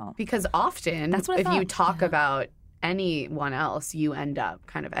send him home. Because often, if you talk about anyone else, you end up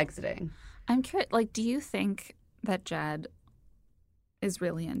kind of exiting. I'm curious. Like, do you think that Jed is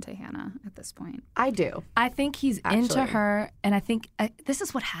really into Hannah at this point? I do. I think he's into her, and I think this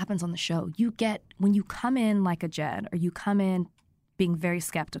is what happens on the show. When you come in like a Jed, or you come in being very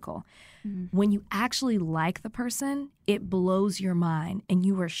skeptical, when you actually like the person, it blows your mind, and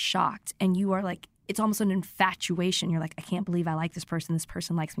you are shocked, and you are like, it's almost an infatuation. You're like, I can't believe I like this person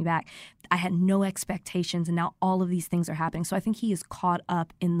likes me back. I had no expectations, and now all of these things are happening. So I think he is caught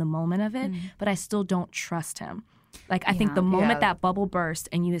up in the moment of it, but I still don't trust him. Like, I think the moment that bubble burst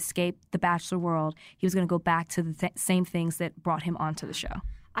and you escaped the Bachelor world, he was going to go back to the same things that brought him onto the show.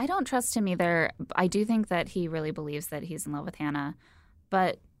 I don't trust him either. I do think that he really believes that he's in love with Hannah.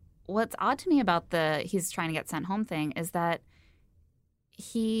 But what's odd to me about he's trying to get sent home thing is that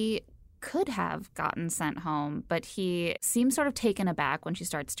he could have gotten sent home, but he seems sort of taken aback when she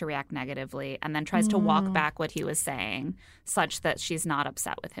starts to react negatively and then tries to walk back what he was saying such that she's not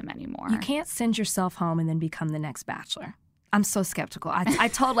upset with him anymore. You can't send yourself home and then become the next Bachelor. I'm so skeptical. I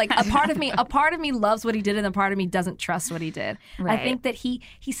told a part of me loves what he did and a part of me doesn't trust what he did. Right. I think that he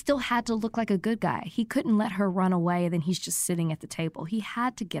still had to look like a good guy. He couldn't let her run away and then he's just sitting at the table. He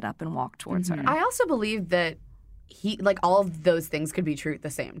had to get up and walk towards her. I also believe that all of those things could be true at the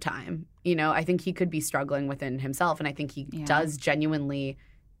same time. I think he could be struggling within himself, and I think he does genuinely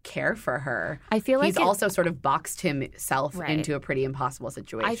care for her. I feel like he's also sort of boxed himself into a pretty impossible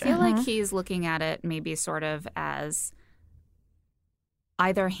situation. I feel like he's looking at it maybe sort of as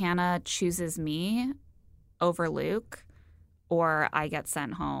either Hannah chooses me over Luke, or I get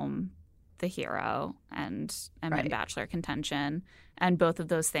sent home the hero and am in Bachelor contention. And both of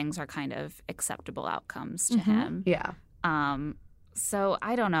those things are kind of acceptable outcomes to him. Yeah. So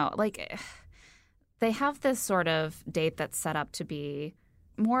I don't know. Like, they have this sort of date that's set up to be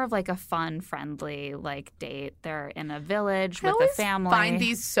more of like a fun, friendly like date. They're in a village with a family. I find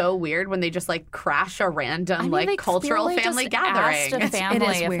these so weird when they just like crash a random cultural family gathering. Asked a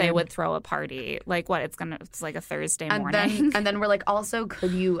family if they would throw a party. Like what? It's like a Thursday morning. And then we're like, also,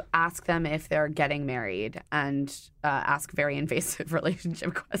 could you ask them if they're getting married and ask very invasive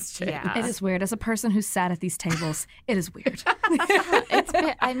relationship questions? Yeah. It is weird. As a person who's sat at these tables, it is weird.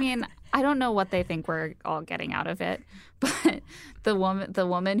 I mean, I don't know what they think we're all getting out of it, but the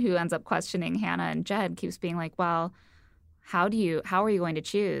woman who ends up questioning Hannah and Jed keeps being like, well, how are you going to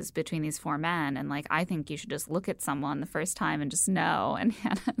choose between these four men? And like, I think you should just look at someone the first time and just know. And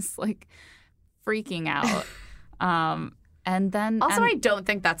Hannah's like freaking out. And then Also, I don't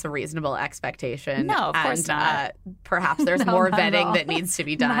think that's a reasonable expectation. No, of course not. Perhaps there's No, more not at vetting all. that needs to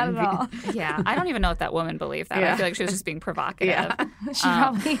be done. Not at all. yeah, I don't even know if that woman believed that. Yeah. I feel like she was just being provocative. Yeah. She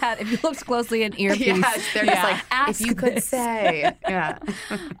probably had, if you looked closely, an earpiece. Yes, they're just Yeah. like, Ask if you could this. say. Yeah.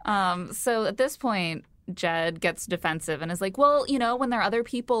 So at this point, Jed gets defensive and is like, well, you know, when there are other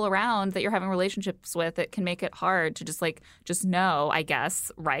people around that you're having relationships with, it can make it hard to just know, I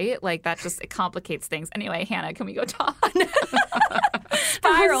guess, right? Like that it complicates things. Anyway, Hannah, can we go talk?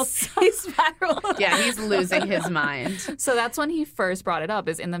 Spiral. He spiraled. Yeah, he's losing his mind. So that's when he first brought it up,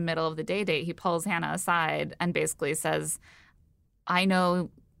 is in the middle of the date. He pulls Hannah aside and basically says, I know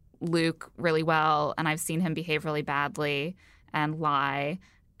Luke really well, and I've seen him behave really badly and lie,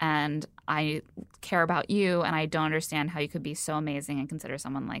 and I care about you, and I don't understand how you could be so amazing and consider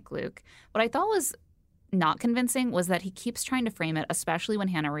someone like Luke. What I thought was not convincing was that he keeps trying to frame it, especially when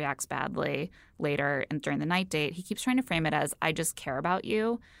Hannah reacts badly later and during the night date. He keeps trying to frame it as, I just care about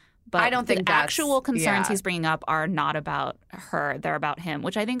you. But I don't think the that's- actual concerns yeah. he's bringing up are not about her. They're about him,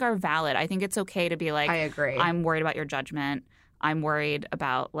 which I think are valid. I think it's okay to be like, I agree. I'm worried about your judgment. I'm worried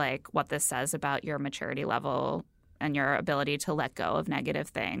about like what this says about your maturity level and your ability to let go of negative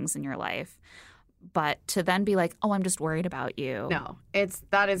things in your life. But to then be like, oh, I'm just worried about you. No, it's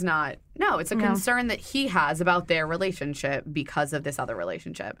a concern that he has about their relationship because of this other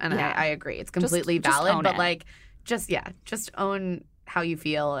relationship. And Yeah. I agree. It's completely Just valid, own but it. like, just own how you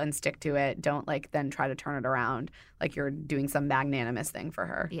feel and stick to it. Don't like then try to turn it around like you're doing some magnanimous thing for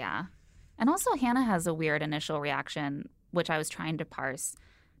her. Yeah. And also Hannah has a weird initial reaction, which I was trying to parse.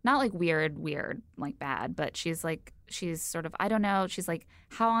 Not like weird, like bad, but she's sort of, I don't know. She's like,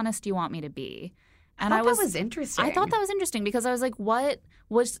 how honest do you want me to be? And I thought that was interesting. I thought that was interesting because I was like, what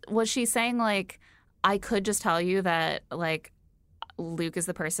was she saying? Like, I could just tell you that like Luke is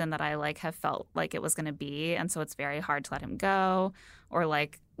the person that I like have felt like it was going to be, and so it's very hard to let him go. Or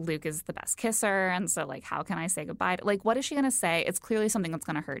like Luke is the best kisser, and so like how can I say goodbye? Like, what is she going to say? It's clearly something that's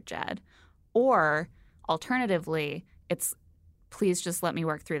going to hurt Jed. Or alternatively, it's please just let me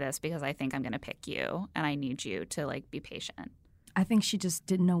work through this because I think I'm going to pick you, and I need you to like be patient. I think she just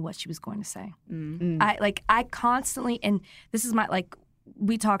didn't know what she was going to say. Mm. I constantly, and this is my, like,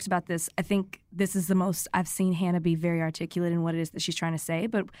 we talked about this. I think this is the most I've seen Hannah be very articulate in what it is that she's trying to say.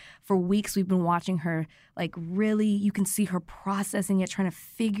 But for weeks, we've been watching her, like, really, you can see her processing it, trying to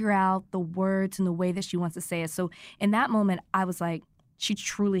figure out the words and the way that she wants to say it. So in that moment, I was like, she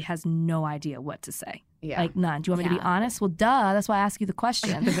truly has no idea what to say. Yeah. Like, none. Do you want me to be Yeah. honest? Well, duh. That's why I ask you the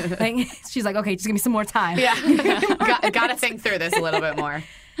question. Like, she's like, okay, just give me some more time. Yeah. Got to think through this a little bit more.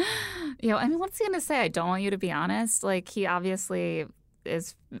 I mean, what's he going to say? I don't want you to be honest. Like, he obviously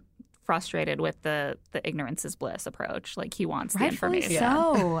is frustrated with the ignorance is bliss approach. Like, he wants the Rightfully information.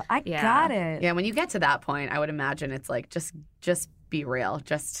 so. I Yeah. got it. Yeah, when you get to that point, I would imagine it's like just be real.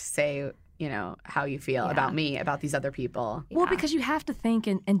 Just say, how you feel Yeah. about me, about these other people. Well, Yeah. because you have to think,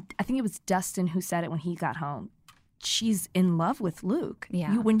 and I think it was Dustin who said it when he got home. She's in love with Luke.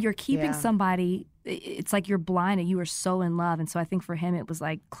 Yeah. When you're keeping Yeah. somebody, it's like you're blinded. You are so in love. And so I think for him, it was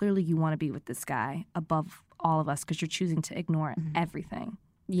like, clearly you want to be with this guy above all of us because you're choosing to ignore everything.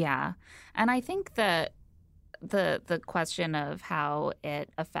 Yeah. And I think that the question of how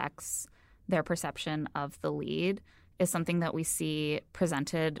it affects their perception of the lead is something that we see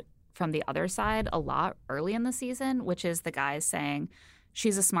presented from the other side a lot early in the season, which is the guys saying,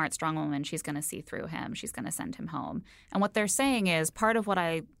 she's a smart, strong woman. She's going to see through him. She's going to send him home. And what they're saying is part of what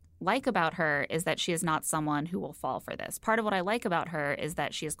I like about her is that she is not someone who will fall for this. Part of what I like about her is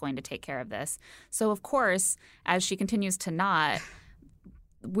that she is going to take care of this. So, of course, as she continues to not,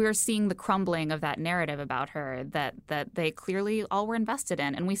 we're seeing the crumbling of that narrative about her that they clearly all were invested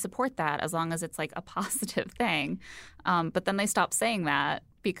in. And we support that as long as it's like a positive thing. But then they stop saying that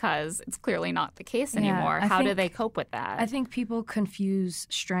because it's clearly not the case Yeah, anymore. I How do think- they cope with that? I think people confuse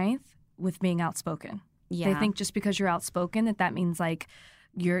strength with being outspoken. yeah. They think just because you're outspoken that means like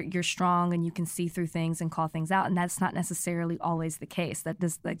you're strong and you can see through things and call things out, and that's not necessarily always the case. That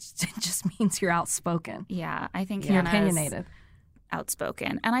just means you're outspoken. Yeah, I think You're Hannah is opinionated.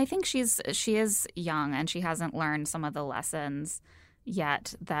 outspoken, and I think she is young and she hasn't learned some of the lessons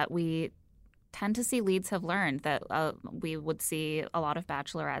yet that we tend to see leads have learned. That we would see a lot of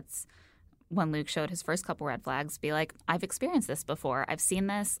bachelorettes when Luke showed his first couple red flags be like, I've experienced this before. I've seen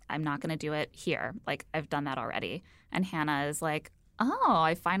this. I'm not going to do it here. Like, I've done that already. And Hannah is like, oh,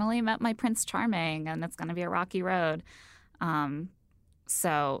 I finally met my Prince Charming, and it's going to be a rocky road.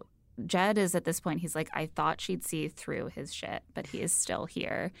 So Jed is at this point, he's like, I thought she'd see through his shit, but he is still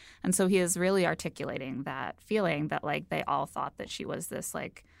here. And so he is really articulating that feeling that like they all thought that she was this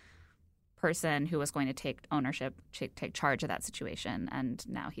like person who was going to take ownership, take charge of that situation. And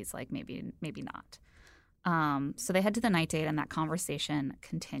now he's like, maybe not. So they head to the night date, and that conversation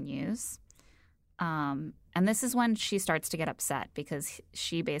continues. And this is when she starts to get upset because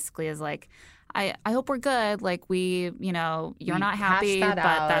she basically is like, I hope we're good. Like you're not happy, but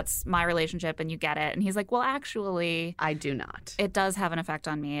that's my relationship and you get it. And he's like, well, actually, I do not. It does have an effect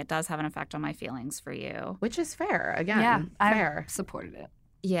on me. It does have an effect on my feelings for you. Which is fair. Again, fair. I supported it.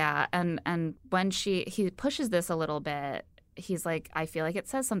 Yeah. And when he pushes this a little bit, he's like, I feel like it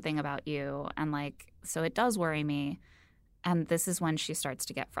says something about you. And like, so it does worry me. And this is when she starts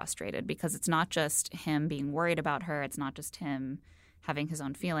to get frustrated because it's not just him being worried about her. It's not just him having his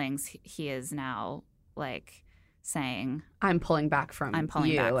own feelings. He is now like saying, I'm pulling back from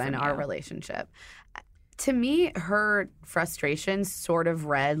you and our relationship. To me, her frustration sort of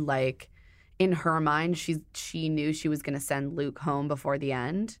read like in her mind, she knew she was going to send Luke home before the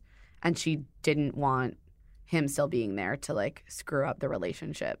end. And she didn't want him still being there to like screw up the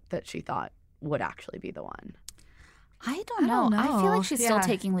relationship that she thought would actually be the one. I don't know. I feel like she's still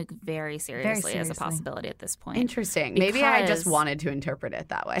taking Luke very seriously as a possibility at this point. Interesting. Maybe I just wanted to interpret it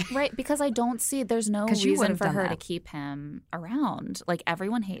that way. Right, because I don't see there's no reason for her to keep him around. Like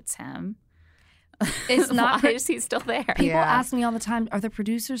everyone hates him. It's not. Why is he still there? People ask me all the time, are the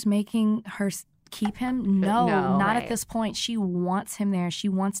producers making her keep him? No, not at this point. She wants him there. She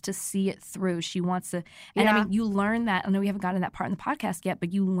wants to see it through. She wants to. And I mean, you learn that. I know we haven't gotten to that part in the podcast yet,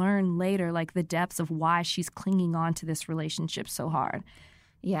 but you learn later, like the depths of why she's clinging on to this relationship so hard.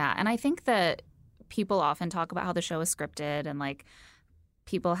 Yeah. And I think that people often talk about how the show is scripted and like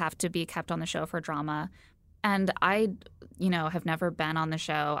people have to be kept on the show for drama. And I, have never been on the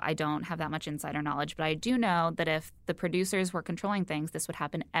show. I don't have that much insider knowledge, but I do know that if the producers were controlling things, this would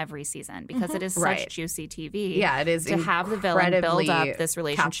happen every season because it is such juicy TV. Yeah, it is to have the villain build up this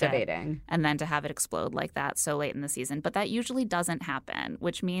relationship captivating. And then to have it explode like that so late in the season. But that usually doesn't happen,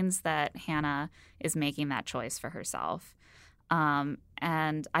 which means that Hannah is making that choice for herself.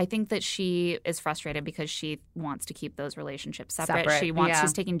 And I think that she is frustrated because she wants to keep those relationships separate.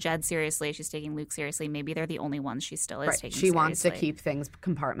 She's taking Jed seriously. She's taking Luke seriously. Maybe they're the only ones she still is taking seriously. She wants to keep things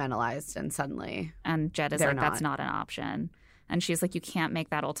compartmentalized and suddenly And Jed is like, that's not an option. And she's like, you can't make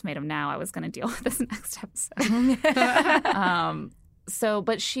that ultimatum now. I was going to deal with this next episode.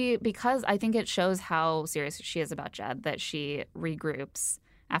 Because I think it shows how serious she is about Jed, that she regroups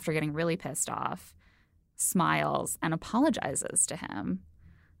after getting really pissed off, smiles and apologizes to him.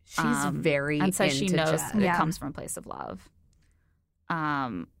 She's very and says she knows Jed. it comes from a place of love.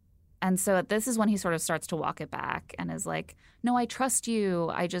 And so this is when he sort of starts to walk it back and is like, no, I trust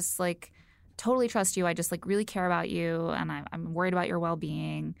you. I just like totally trust you. I just like really care about you and I'm worried about your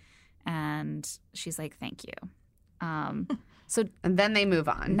well-being. And she's like, thank you. And then they move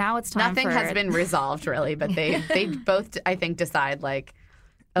on. Now it's time Nothing has been resolved really, but they both I think decide like,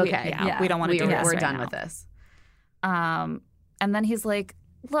 okay, we don't want to do this. We're right done now. with this. And then he's like,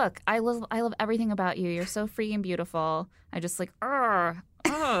 look, I love everything about you. You're so freaking beautiful. I just like,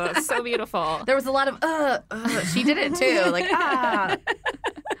 so beautiful. There was a lot of she did it too. Like,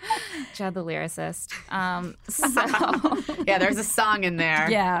 Jed the lyricist. Yeah, there's a song in there.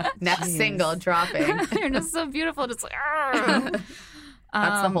 Yeah. Next single dropping. You're just so beautiful. Just like,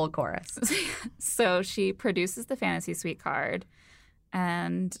 That's the whole chorus. So she produces the fantasy suite card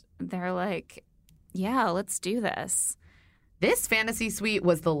and they're like, yeah, let's do this. This fantasy suite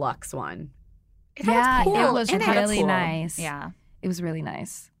was the luxe one. It was really cool. nice. Yeah. It was really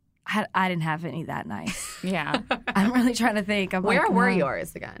nice. I didn't have any that nice. Yeah. I'm really trying to think. Where were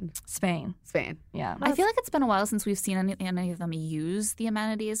yours again? Spain. Yeah. I feel like it's been a while since we've seen any of them use the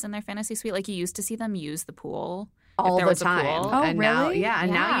amenities in their fantasy suite. Like you used to see them use the pool. All there the was time. A pool. Oh, and really? Now,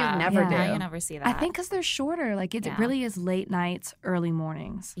 now you never do. Now you never see that. I think because they're shorter. Like it really is late nights, early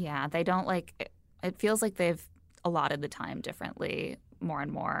mornings. Yeah. They don't like it feels like they've allotted the time differently more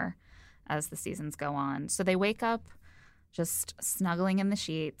and more as the seasons go on. So they wake up just snuggling in the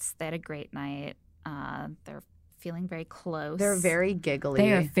sheets. They had a great night. They're feeling very close. They're very giggly.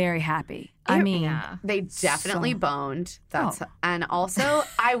 They are very happy. They definitely boned. And also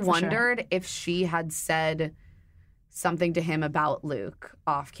I wondered if she had said something to him about Luke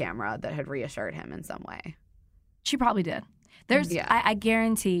off camera that had reassured him in some way. She probably did. I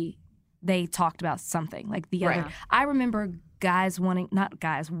guarantee they talked about something like the other. I remember one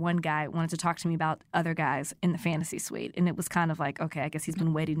guy wanted to talk to me about other guys in the fantasy suite. And it was kind of like, okay, I guess he's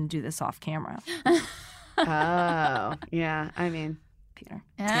been waiting to do this off camera. Oh, yeah. I mean, Peter.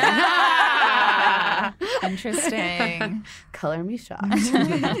 Interesting. Color me shocked.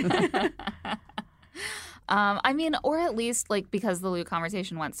 I mean, or at least like because the Luke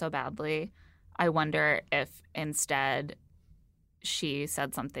conversation went so badly, I wonder if instead she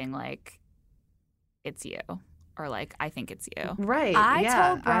said something like, "It's you," or like, "I think it's you." Right. I yeah,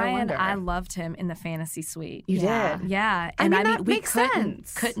 told Brian wonder. I loved him in the fantasy suite. You Yeah. did. Yeah, I and mean, that we makes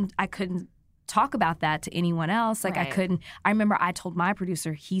sense. I couldn't talk about that to anyone else. Like I Right. couldn't. I remember I told my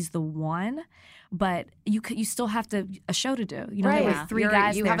producer he's the one, but you still have a show to do. You know, there Right. were 3 You're-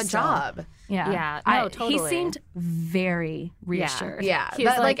 guys. You there have a still. job. Yeah, Yeah, no, totally. He seemed very reassured. Yeah. He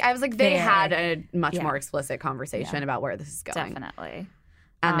was But, like, I was like, they very- had a much Yeah. more explicit conversation about where this is going. Definitely.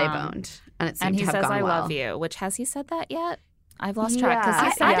 And they Um, boned. And it seemed And he to have says, gone "I well. love you," which has he said that yet? I've lost track because Yeah.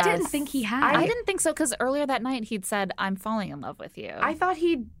 he said I that. didn't think he had. I didn't think so because earlier that night he'd said, "I'm falling in love with you." I thought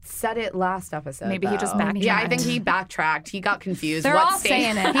he said it last episode. Maybe he just though. backtracked. Yeah, I think he backtracked. He got confused. They're what all stage?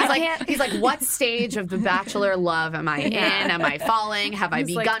 saying it. He's I like, can't- he's like, what stage of the Bachelor love am I in? Am I falling? Have I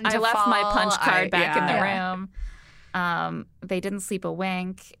He's begun like, to I left fall? my punch card back in the Yeah. room. They didn't sleep a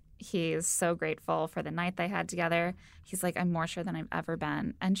wink. He's so grateful for the night they had together. He's like, "I'm more sure than I've ever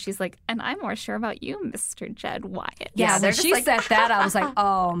been." And she's like, "And I'm more sure about you, Mr. Jed Wyatt." Yeah, they're when just she like- said that, I was like,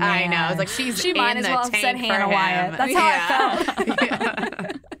 "Oh man!" I know. I was like, she might in as the well have said tank for Hannah him. Wyatt. That's how I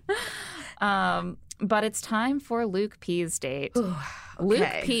felt. But it's time for Luke P's date. Luke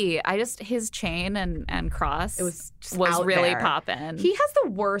Okay. P. His chain and cross It was just was out really there. poppin'. He has the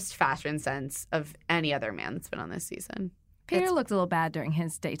worst fashion sense of any other man that's been on this season. Peter looked a little bad during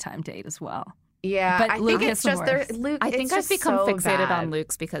his daytime date as well. Yeah, But I Luke think is it's the just their worst. Luke. I it's think I've just become so fixated bad. on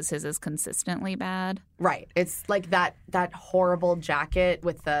Luke's because his is consistently bad. Right. It's like that horrible jacket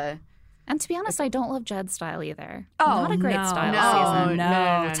with the. And to be honest, I don't love Jed's style either. Oh, Not a great no. style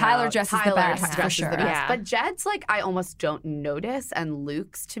No. season. Tyler dresses the best, for dresses sure. the best. Yeah. But Jed's like I almost don't notice, and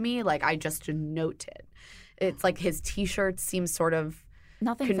Luke's to me like I just note it. It's like his t-shirts seem sort of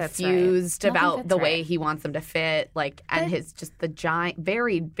Nothing confused fits right. Nothing about fits the right. way he wants them to fit, like, and his just the giant,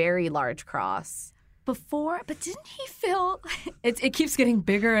 very, very large cross. But didn't he feel it keeps getting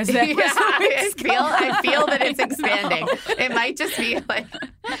bigger as Yeah, that I feel that it's expanding. It might just be like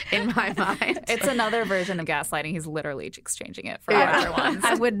in my mind. It's another version of gaslighting. He's literally exchanging it for other ones.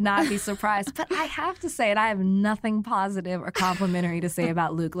 I would not be surprised. But I have to say it, I have nothing positive or complimentary to say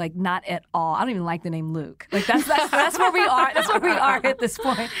about Luke. Like, not at all. I don't even like the name Luke. Like, that's where we are. That's where we are at this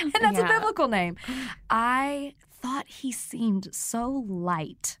point. And that's a Yeah. biblical name. I thought he seemed so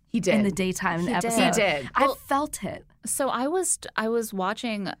light He did. in the daytime He episode. did. He did. I felt it. So I was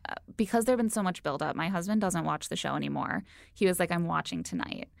watching because there'd been so much buildup. My husband doesn't watch the show anymore. He was like, "I'm watching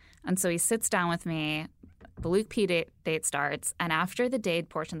tonight," and so he sits down with me. The Luke P date starts, and after the date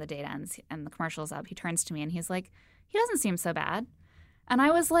portion of the date ends and the commercial's up, he turns to me and he's like, "He doesn't seem so bad," and I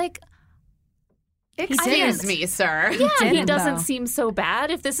was like, Excuse didn't. me, sir. "Yeah, he didn't, doesn't though. seem so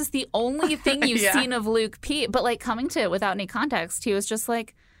bad. If this is the only thing you've Yeah. seen of Luke P," but like coming to it without any context, he was just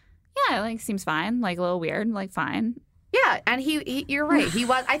like, "Yeah, like seems fine, like a little weird, like fine." Yeah, and he you're right. He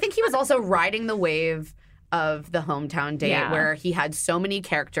was. I think he was also riding the wave of the hometown date Yeah. where he had so many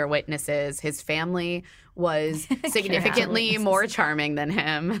character witnesses. His family was significantly more charming than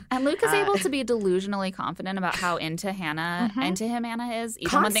him. And Luke is able to be delusionally confident about how into him Hannah is,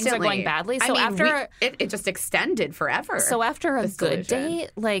 even when things are going Constantly. badly. I So mean, after it just extended forever. after a this good delusion.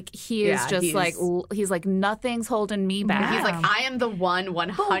 date, like he is Yeah, just he's- like he's like nothing's holding me back. He's like, I am the one,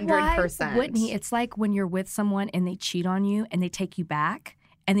 100%. Why wouldn't he? It's like when you're with someone and they cheat on you and they take you back.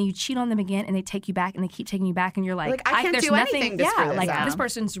 And then you cheat on them again, and they take you back, and they keep taking you back, and you're like, I can't there's do nothing, anything to yeah, screw this like up. this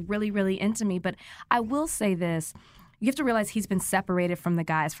person's really, really into me. But I will say this: you have to realize he's been separated from the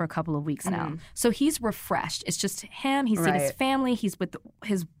guys for a couple of weeks now, so he's refreshed. It's just him. He's seen his Right. family. He's with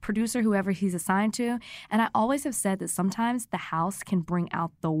his producer, whoever he's assigned to. And I always have said that sometimes the house can bring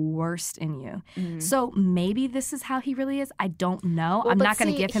out the worst in you. So maybe this is how he really is. I don't know. Well, I'm but not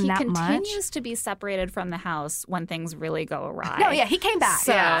going to see, give him that He much. continues to be separated from the house when things really go awry. No, yeah, he came back.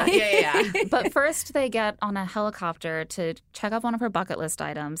 So- Yeah. But first, they get on a helicopter to check off one of her bucket list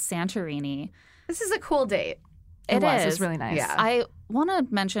items, Santorini. This is a cool date. It was. is. It was really nice. Yeah. I want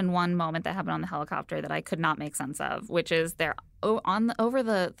to mention one moment that happened on the helicopter that I could not make sense of, which is they're over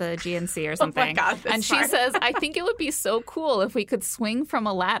the GNC or something. God, this and she part. says, "I think it would be so cool if we could swing from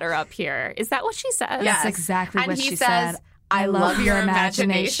a ladder up here." Is that what she says? Yes. That's exactly And what he she says, said. I love your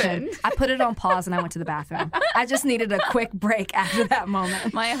imagination. I put it on pause and I went to the bathroom. I just needed a quick break after that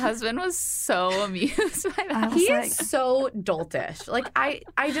moment. My husband was so amused by I that. was He like, is so doltish. Like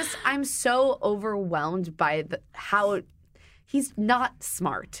I'm so overwhelmed by how he's not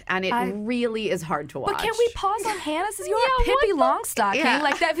smart, and it really is hard to watch. but can we pause on Hannah? Says you're a Pippi Longstocking. Yeah.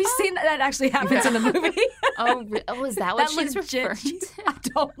 Like that. Have you seen that? That actually happens in the movie. Oh, is that what that she's referring legit. to? I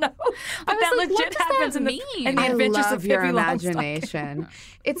don't know. But that like, what legit does that happens in the mean? in the I Adventures love of your Pippi Longstocking. imagination.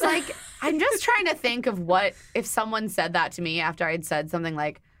 It's like, I'm just trying to think of what if someone said that to me after I'd said something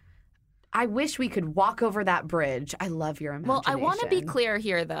like, I wish we could walk over that bridge. I love your imagination. Well, I want to be clear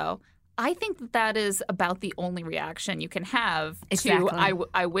here, though. I think that is about the only reaction you can have Exactly. to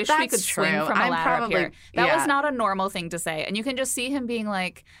I wish we That's could swing true. from a I'm ladder probably- up here. That yeah. was not a normal thing to say. And you can just see him being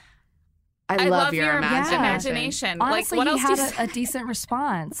like, I love your imagination. Honestly, like, what he else do you had say? a decent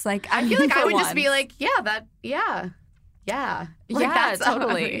response. Like, I feel like I For would just be once. like, yeah. Like, Yeah, that's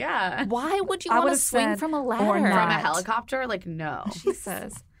totally. yeah. Why would you I want to would've swing said, from a or ladder? From a not. helicopter? Like, no.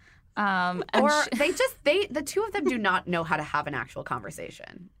 Jesus. And Or the two of them do not know how to have an actual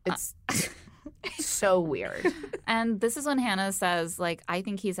conversation. It's so weird. And this is when Hannah says, like, I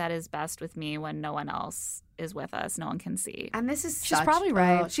think he's at his best with me when no one else is with us. No one can see. And this is She's such- probably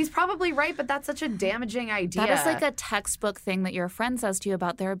right. oh, she's probably right, but that's such a damaging idea. That is like a textbook thing that your friend says to you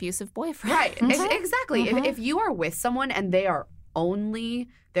about their abusive boyfriend. Right. Exactly. If you are with someone and they are only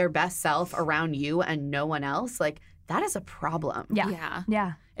their best self around you and no one else, like, that is a problem. yeah. Yeah.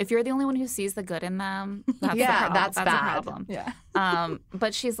 Yeah. If you're the only one who sees the good in them, that's Yeah, the problem. that's a bad. problem. Yeah.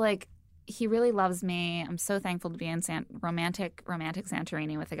 But she's like, he really loves me. I'm so thankful to be in romantic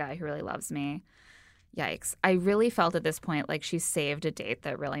Santorini with a guy who really loves me. Yikes. I really felt at this point like she saved a date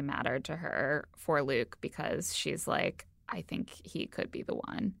that really mattered to her for Luke because she's like, I think he could be the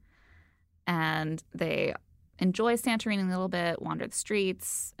one. And they enjoy Santorini a little bit, wander the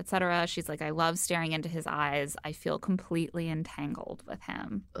streets, etc. She's like, I love staring into his eyes. I feel completely entangled with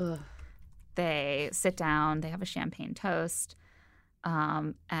him. Ugh. They sit down. They have a champagne toast.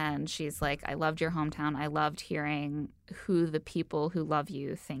 And she's like, I loved your hometown. I loved hearing who the people who love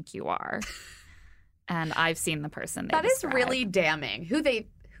you think you are. And I've seen the person they That is describe. really damning.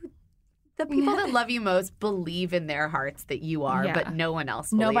 The people that love you most believe in their hearts that you are, Yeah. but no one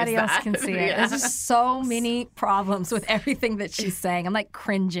else believes Nobody else that. can see it. Yeah. There's just so many problems with everything that she's saying. I'm like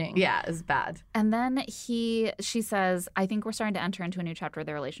cringing. Yeah, it's bad. And then she says, I think we're starting to enter into a new chapter of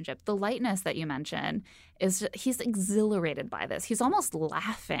their relationship. The lightness that you mentioned is he's exhilarated by this. He's almost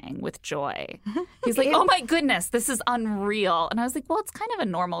laughing with joy. He's like, oh my goodness, this is unreal. And I was like, well, it's kind of a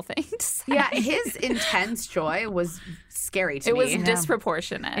normal thing to say. Yeah, his intense joy was scary to It me. was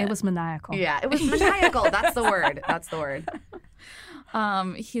disproportionate. It was maniacal. Yeah, it was maniacal. That's the word. That's the word.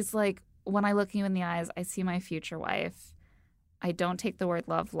 He's like, when I look you in the eyes, I see my future wife. I don't take the word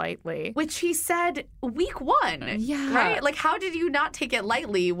love lightly. Which he said week one. Yeah. Right? Like, how did you not take it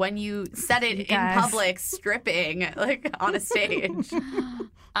lightly when you said it in Guys. public, stripping, like, on a stage?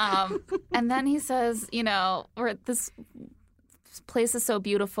 And then he says, this place is so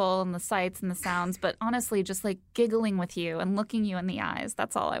beautiful and the sights and the sounds, but honestly, just like giggling with you and looking you in the eyes,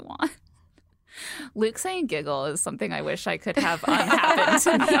 that's all I want. Luke saying giggle is something I wish I could have unhappen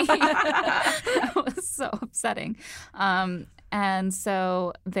to me. It was so upsetting. And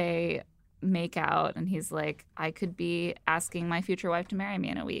so they make out, and he's like, I could be asking my future wife to marry me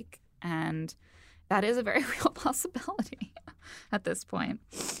in a week. And that is a very real possibility at this point.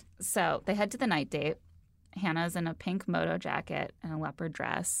 So they head to the night date. Hannah's in a pink moto jacket and a leopard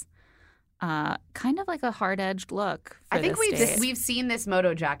dress. Kind of like a hard-edged look for I think this date. we've seen this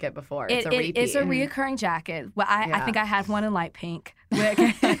moto jacket before. It's a repeat. It's a reoccurring jacket. Well, I Yeah. think I had one in light pink.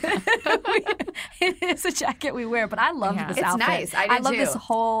 It is a jacket we wear, but I love Yeah. this It's outfit. nice. I do love this too.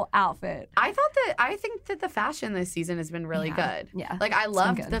 whole outfit. I think that the fashion this season has been really good. Yeah, Like, I it's been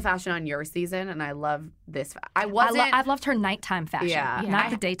loved good. the fashion on your season, and I love this. I've I've loved her nighttime fashion, Yeah. not I-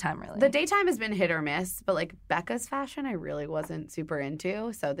 the daytime really. the daytime has been hit or miss, but like Becca's fashion, I really wasn't super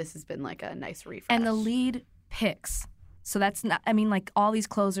into. So this has been like a nice refresh. and the lead picks. So that's not. I mean, like all these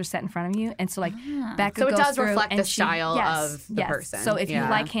clothes are set in front of you, and so like Becca So it goes does through reflect and the she- style yes, of the yes. person. So if Yeah. you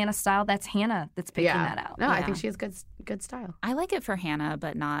like Hannah's style, that's Hannah that's picking yeah. that out. No, I Yeah. think she has good style. I like it for Hannah,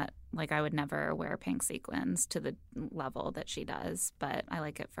 but not like I would never wear pink sequins to the level that she does. But I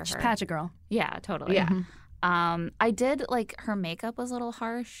like it for She's her. pageant girl. Yeah, totally. Yeah. I did like her makeup was a little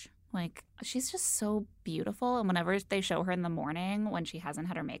harsh. Like she's just so beautiful, and whenever they show her in the morning when she hasn't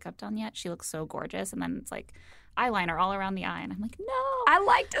had her makeup done yet, she looks so gorgeous. And then it's like eyeliner all around the eye, and I'm like, no. I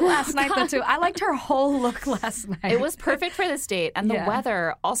liked it last night though too. I liked her whole look last night. It was perfect for this date, and the Yeah.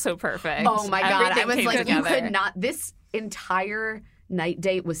 weather also perfect. Oh my god! Everything I was came like, together. you could not. This entire night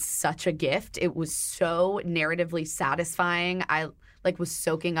date was such a gift. It was so narratively satisfying. I like was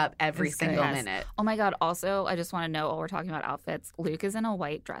soaking up every It's good. single Yes. minute. Oh my God. Also, I just want to know while we're talking about outfits, Luke is in a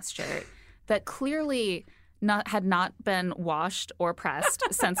white dress shirt that clearly had not been washed or pressed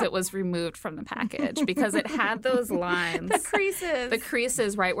since it was removed from the package because it had those lines. Creases. The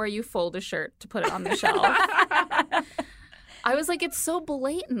creases right where you fold a shirt to put it on the shelf. I was like, it's so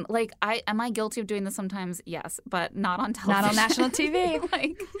blatant. Like, am I guilty of doing this sometimes? Yes, but not on television. Not on national TV.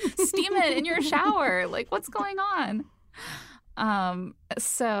 Like, steam it in your shower. Like, what's going on?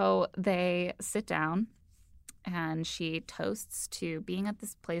 So they sit down, and she toasts to being at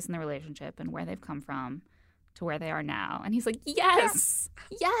this place in the relationship and where they've come from to where they are now. And he's like, yes,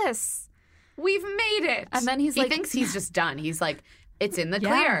 yes. We've made it. And then he thinks he's just done. He's like, it's in the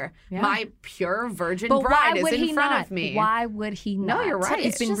clear. Yeah. My pure virgin But bride why is would in he front not? of me. Why would he not? No, you're right.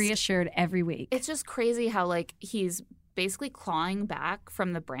 He's been just- reassured every week. It's just crazy how, like, he's basically clawing back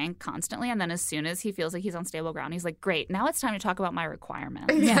from the brink constantly. And then as soon as he feels like he's on stable ground, he's like, great, now it's time to talk about my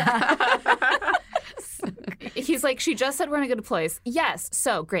requirements. He's like, she just said we're in a good place. Yes.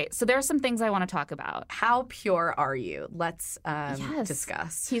 So great. So there are some things I want to talk about. How pure are you? Let's Yes.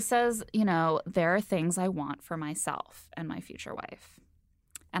 discuss. He says, there are things I want for myself and my future wife.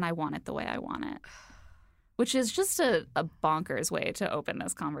 And I want it the way I want it. Which is just a bonkers way to open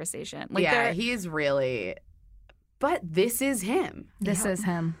this conversation. Like, he's really... But this is him. This is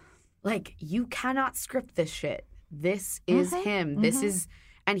him. Like, you cannot script this shit. This is him. This is...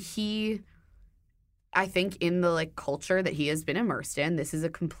 And he... I think in the, like, culture that he has been immersed in, this is a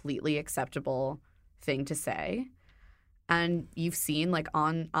completely acceptable thing to say. And you've seen, like,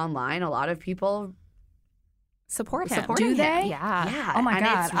 online, a lot of people support him. supporting Do they? him. Yeah. Yeah. Oh my And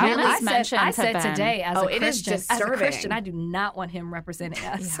God! it's really I said have been- today as Oh, a it is Christian, disturbing. I do not want him representing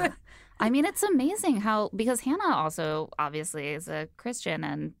us. Yeah. I mean, it's amazing how, because Hannah also obviously is a Christian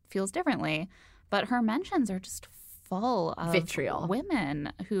and feels differently, but her mentions are just full of Vitriol.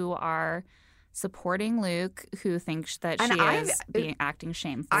 women who are supporting Luke, who thinks that And she is acting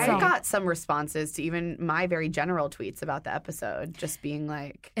shamefully. I got some responses to even my very general tweets about the episode, just being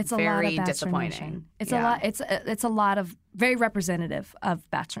like, It's a very lot of disappointing. Bachelor Nation. It's Yeah. a lot. It's a lot of very representative of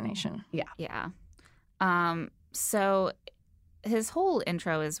Bachelor Nation. Yeah. So his whole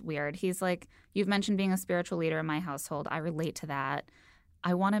intro is weird. He's like, you've mentioned being a spiritual leader in my household. I relate to that.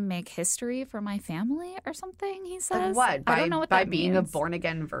 I want to make history for my family or something, he says. Like what? I don't know what by that being means. a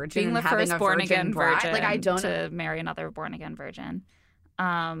born-again virgin Being the and having first a born-again bride? virgin Like, I don't to marry another born-again virgin.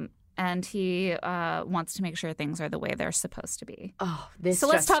 And he wants to make sure things are the way they're supposed to be. Oh, this So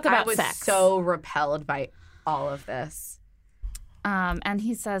let's talk about I was sex. so repelled by all of this. And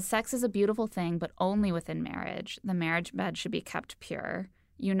he says, sex is a beautiful thing, but only within marriage. The marriage bed should be kept pure.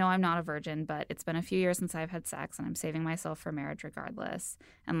 You know I'm not a virgin, but it's been a few years since I've had sex, and I'm saving myself for marriage regardless.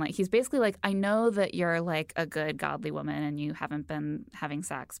 And, like, he's basically like, I know that you're, like, a good, godly woman and you haven't been having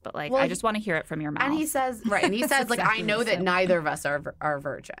sex, but, like, Well, I just want to hear it from your mouth. And he says, right, and he says, like, I exactly know what he that said. neither of us are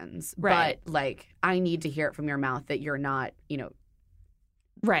virgins, Right. but, like, I need to hear it from your mouth that you're not,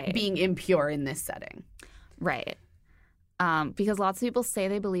 right. being impure in this setting. Right. Because lots of people say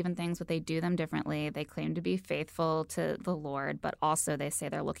they believe in things, but they do them differently. They claim to be faithful to the Lord, but also they say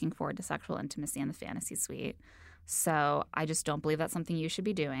they're looking forward to sexual intimacy in the fantasy suite. So I just don't believe that's something you should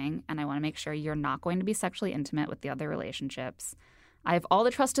be doing, and I want to make sure you're not going to be sexually intimate with the other relationships. I have all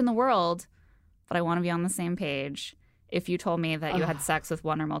the trust in the world, but I want to be on the same page. If you told me that you had sex with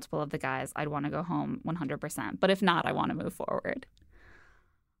one or multiple of the guys, I'd want to go home 100%. But if not, I want to move forward.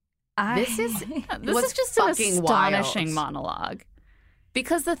 This is This is just an fucking astonishing wild. monologue.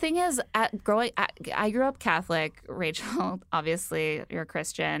 Because the thing is, I grew up Catholic. Rachel, obviously, you're a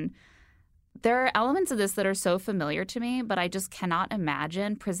Christian. There are elements of this that are so familiar to me, but I just cannot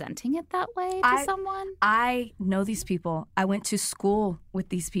imagine presenting it that way to someone. I know these people. I went to school with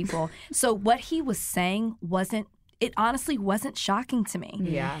these people. So what he was saying it honestly wasn't shocking to me.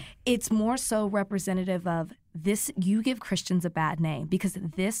 Yeah. It's more so representative of this. You give Christians a bad name because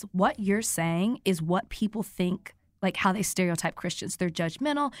what you're saying is what people think, like how they stereotype Christians. They're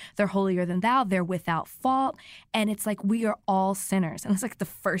judgmental, they're holier than thou, they're without fault. And it's like, we are all sinners. And it's like the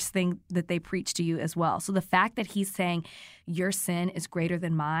first thing that they preach to you as well. So the fact that he's saying your sin is greater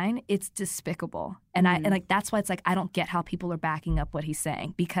than mine, it's despicable. And and like, that's why it's like, I don't get how people are backing up what he's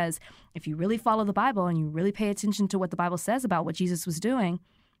saying. Because if you really follow the Bible and you really pay attention to what the Bible says about what Jesus was doing,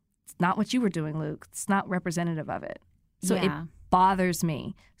 it's not what you were doing, Luke. It's not representative of it. So it Yeah. bothers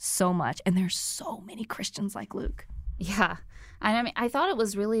me so much. And there's so many Christians like Luke. Yeah. And I mean, I thought it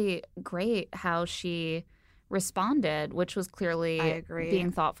was really great how she responded, which was clearly I agree.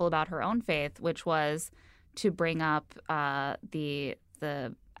 being thoughtful about her own faith, which was to bring up the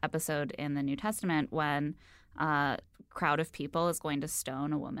episode in the New Testament when a crowd of people is going to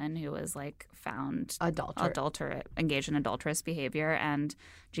stone a woman who is like found engaged in adulterous behavior, and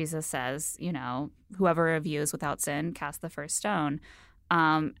Jesus says, whoever of you is without sin, cast the first stone,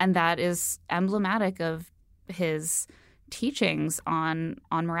 and that is emblematic of his teachings on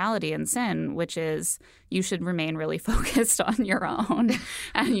morality and sin, which is you should remain really focused on your own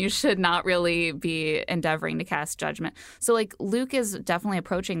and you should not really be endeavoring to cast judgment. So like Luke is definitely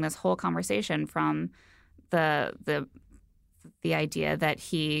approaching this whole conversation from the idea that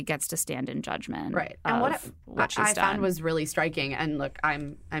he gets to stand in judgment. Right. And what she's I found was really striking, and look,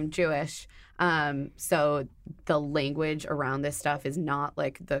 I'm Jewish, so the language around this stuff is not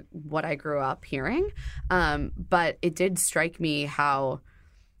like what I grew up hearing, but it did strike me how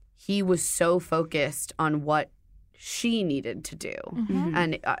he was so focused on what she needed to do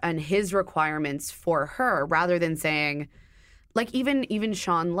and his requirements for her, rather than saying, like even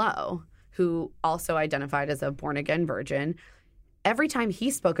Sean Lowe, who also identified as a born-again virgin, every time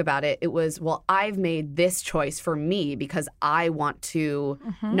he spoke about it, it was, well, I've made this choice for me because I want to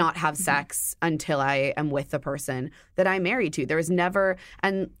not have sex until I am with the person that I'm married to. There is never –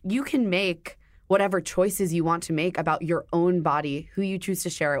 and you can make whatever choices you want to make about your own body, who you choose to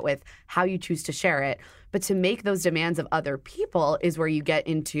share it with, how you choose to share it. But to make those demands of other people is where you get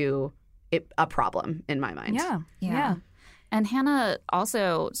into a problem in my mind. Yeah. And Hannah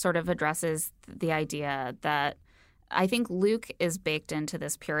also sort of addresses the idea that I think Luke is baked into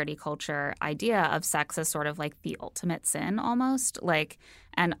this purity culture idea of sex as sort of like the ultimate sin almost, like,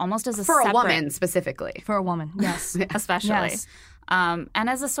 and almost as a for separate, a woman specifically. For a woman, yes. especially. Yes. And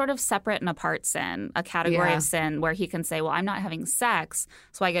as a sort of separate and apart sin, a category of sin where he can say, well, I'm not having sex,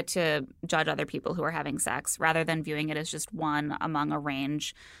 so I get to judge other people who are having sex, rather than viewing it as just one among a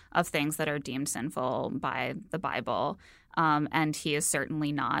range of things that are deemed sinful by the Bible. And he is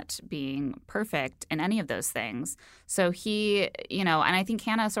certainly not being perfect in any of those things. So he, and I think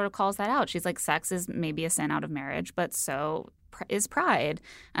Hannah sort of calls that out. She's like, sex is maybe a sin out of marriage, but so is pride.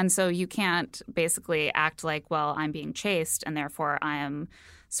 And so you can't basically act like, well, I'm being chaste and therefore I am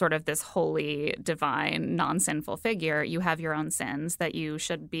sort of this holy, divine, non-sinful figure. You have your own sins that you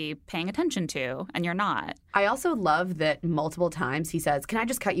should be paying attention to, and you're not. I also love that multiple times he says, "Can I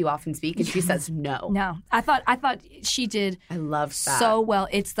just cut you off and speak?" And she says, "No." No. I thought she did I love that. so well.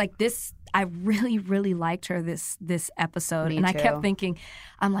 It's like this. I really, really liked her this episode. Me and I too. kept thinking,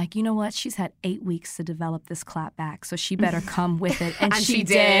 I'm like, you know what? She's had 8 weeks to develop this clap back, so she better come with it. And, And she she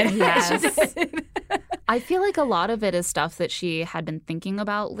did. did. Yes. She did. I feel like a lot of it is stuff that she had been thinking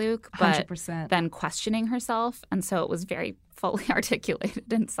about Luke, but 100%. then questioning herself. And so it was very fully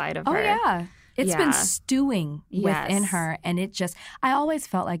articulated inside of Oh, her. yeah. It's been stewing within Yes. her. And I always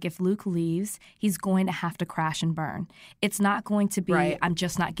felt like if Luke leaves, he's going to have to crash and burn. It's not going to be, Right. I'm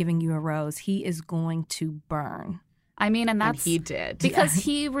just not giving you a rose. He is going to burn. I mean, and And that's he did. because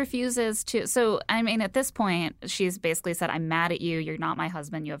he refuses to. So, I mean, at this point, she's basically said, I'm mad at you. You're not my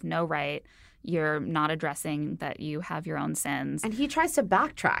husband. You have no right. You're not addressing that you have your own sins. And he tries to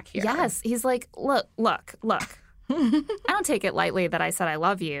backtrack here. Yes. He's like, look. I don't take it lightly that I said I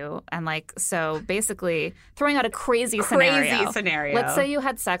love you. And like, so basically throwing out a crazy scenario. Let's say you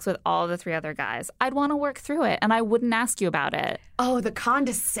had sex with all the 3 other guys. I'd want to work through it and I wouldn't ask you about it. Oh, the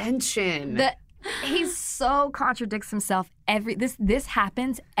condescension. He so contradicts himself. This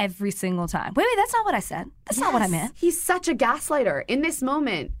happens every single time. Wait, that's not what I said. That's not what I meant. He's such a gaslighter. In this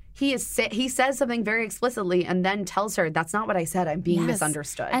moment, he says something very explicitly and then tells her, "That's not what I said. I'm being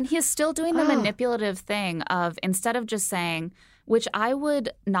misunderstood." And he's still doing the manipulative thing of, instead of just saying, which I would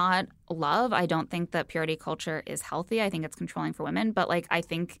not love, I don't think that purity culture is healthy. I think it's controlling for women. But like, I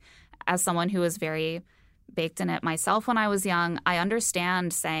think as someone who was very baked in it myself when I was young, I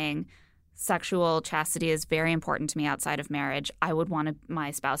understand saying sexual chastity is very important to me outside of marriage. I would want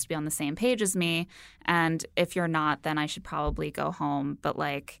my spouse to be on the same page as me. And if you're not, then I should probably go home. But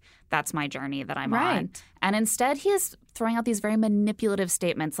like, that's my journey that I'm on. And instead, he is throwing out these very manipulative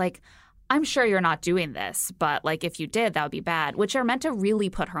statements like, I'm sure you're not doing this, but like if you did, that would be bad, which are meant to really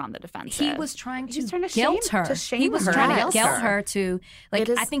put her on the defensive. He was trying to trying to guilt shame- her. to shame he was her. trying to Guilt guilt her. her to, like, It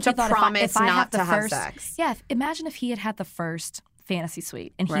is I think to he thought promise if I not have the to have first, sex. Yeah, imagine if he had the first fantasy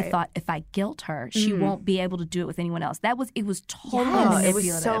suite and he Right. thought if I guilt her, she won't be able to do it with anyone else. It was totally Oh, manipulative. it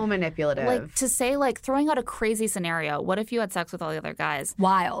was so manipulative. like to say like throwing out a crazy scenario. What if you had sex with all the other guys?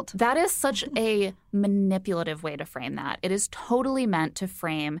 Wild. That is such a manipulative way to frame that. It is totally meant to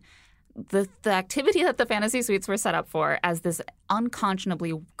frame the activity that the fantasy suites were set up for as this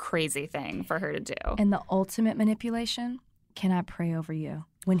unconscionably crazy thing for her to do. And the ultimate manipulation, can I pray over you?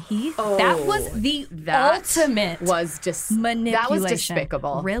 When that was the ultimate manipulation. That was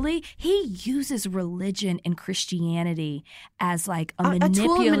despicable. Really? He uses religion and Christianity as like a tool of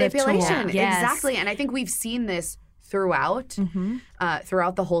manipulative manipulation. tool. Yes. Exactly. And I think we've seen this throughout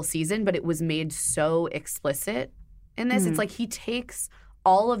the whole season, but it was made so explicit in this. It's like he takes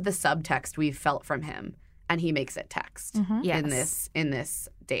all of the subtext we've felt from him and he makes it text Yes. in this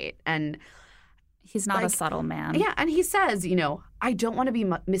date. And He's not a like, subtle man. yeah, and he says, I don't want to be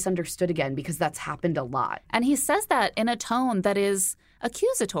misunderstood again because that's happened a lot. And he says that in a tone that is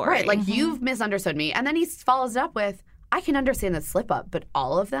accusatory. Right, like you've misunderstood me. And then he follows it up with, I can understand the slip up, but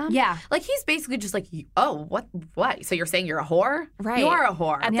all of them? Yeah. Like he's basically just like, oh, what? So you're saying you're a whore? Right. You are a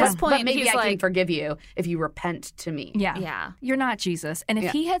whore. At But- this point, but maybe he's I can like- forgive you if you repent to me. Yeah. Yeah. You're not Jesus. And if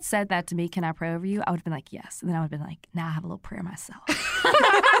Yeah. he had said that to me, can I pray over you? I would have been like, yes. And then I would have been like, now I have a little prayer myself.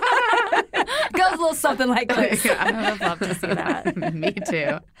 Goes a little something like this. I would have loved to see that. Me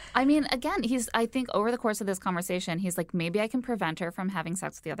too. I mean, again, I think over the course of this conversation, he's like, maybe I can prevent her from having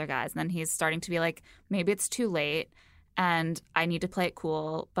sex with the other guys. And then he's starting to be like, maybe it's too late and I need to play it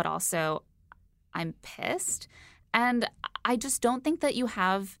cool, but also I'm pissed. And I just don't think that you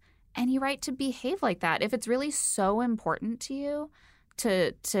have any right to behave like that. If it's really so important to you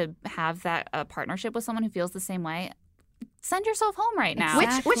to have that partnership with someone who feels the same way, send yourself home right now. Which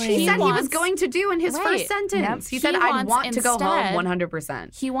he Exactly. said he was wants- going to do in his Right. first sentence. He said, He I wants want to go home instead-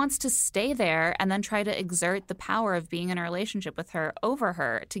 100%. He wants to stay there and then try to exert the power of being in a relationship with her over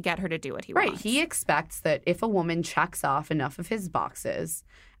her to get her to do what he Right. wants. He expects that if a woman checks off enough of his boxes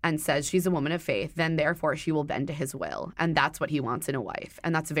and says she's a woman of faith, then therefore she will bend to his will. And that's what he wants in a wife.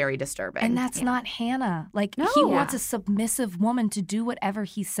 And that's very disturbing. And that's not Hannah. Like, No. he wants a submissive woman to do whatever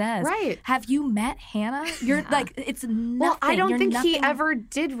he says. Right. Have you met Hannah? You're like, it's nothing. Well, I don't You're think he nothing. ever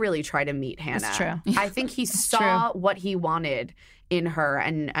did really try to meet Hannah. It's true. I think he saw what he wanted in her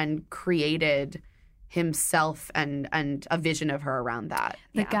and created himself and a vision of her around that.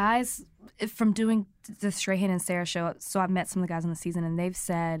 The guys from doing the Strahan and Sarah show, so I've met some of the guys on the season, and they've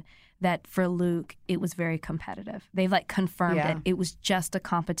said that for Luke, it was very competitive. They've like confirmed Yeah. it. It was just a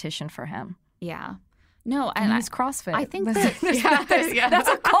competition for him. Yeah. No, And and he's CrossFit. I think There's- that- there's- Yeah. that's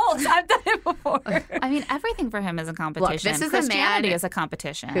a cult. I've done it before. I mean, everything for him is a competition. this is a Christianity man is a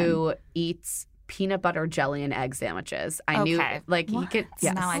competition. Who eats peanut butter jelly and egg sandwiches. I knew, Okay. like, he could,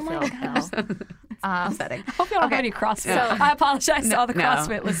 yes. Now I Oh my feel Bill. upsetting. I hope you don't have any CrossFit. I apologize to all the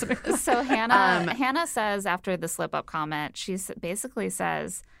CrossFit listeners. So Hannah says after the slip up comment, basically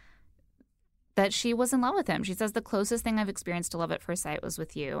says that she was in love with him. She says the closest thing I've experienced to love at first sight was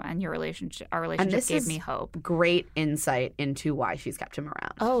with you, and our relationship this gave is- me hope. Great insight into why she's kept him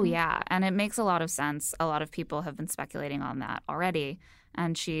around. Oh yeah, and it makes a lot of sense. A lot of people have been speculating on that already.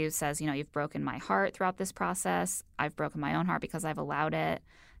 And she says, you've broken my heart throughout this process. I've broken my own heart because I've allowed it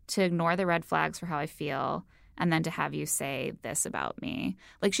to ignore the red flags for how I feel, and then to have you say this about me.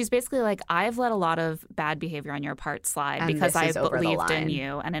 Like, she's basically like, I've let a lot of bad behavior on your part slide And because this is I've over the believed in line.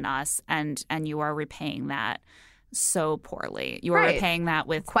 you and in us, and you are repaying that so poorly. You are Right. repaying that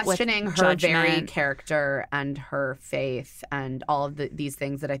with Questioning with her very judgment. character and her faith and all of these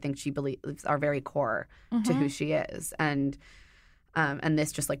things that I think she believes are very core to who she is. And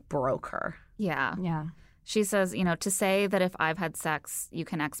this just like broke her. Yeah. Yeah. She says, to say that if I've had sex, you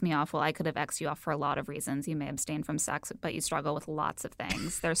can X me off. Well, I could have X'd you off for a lot of reasons. You may abstain from sex, but you struggle with lots of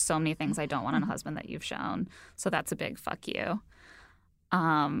things. There's so many things I don't want in a husband that you've shown. So that's a big fuck you.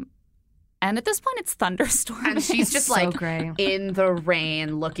 And at this point, it's thunderstorming. And she's just So like great. in the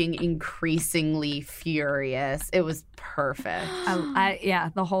rain looking increasingly furious. It was perfect. Yeah,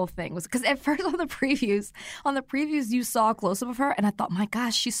 the whole thing was because at first on the previews you saw a close up of her, and I thought, my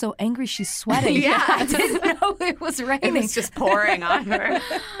gosh, she's so angry, she's sweating. Yeah. I didn't know it was raining. It was just pouring on her.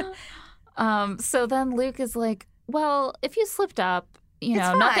 So then Luke is like, well, if you slipped up, It's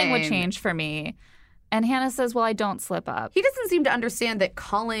nothing would fine. change for me. And Hannah says, well, I don't slip up. He doesn't seem to understand that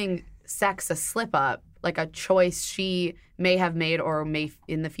calling sex a slip up, like a choice she may have made or may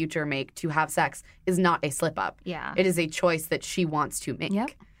in the future make to have sex, is not a slip up. Yeah. It is a choice that she wants to make.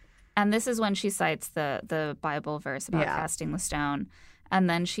 Yep. And this is when she cites the Bible verse about Yeah. casting the stone. And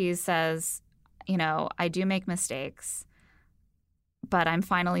then she says, I do make mistakes, but I'm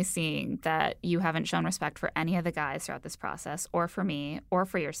finally seeing that you haven't shown respect for any of the guys throughout this process, or for me, or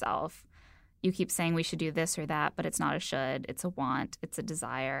for yourself. You keep saying we should do this or that, but it's not a should. It's a want. It's a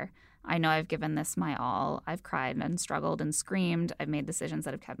desire. I know I've given this my all. I've cried and struggled and screamed. I've made decisions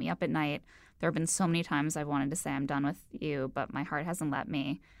that have kept me up at night. There have been so many times I've wanted to say I'm done with you, but my heart hasn't let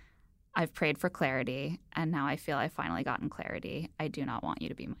me. I've prayed for clarity, and now I feel I've finally gotten clarity. I do not want you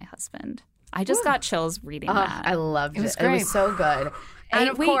to be my husband. I just got chills reading that. I loved it. It was It great. was so good. And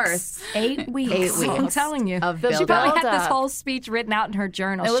 8 of weeks. course, 8 weeks. 8 weeks I'm telling you. of She build probably up. had this Build-up. whole speech written out in her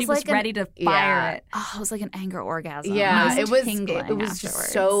journal. It was She was like an- ready to fire Yeah. it. Oh, it was like an anger orgasm. Yeah, I it was tingling it was just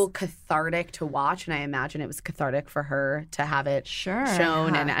afterwards. so cathartic to watch, and I imagine it was cathartic for her to have it Sure.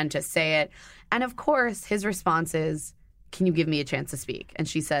 shown Yeah. and to say it. And of course, his response is, "Can you give me a chance to speak?" And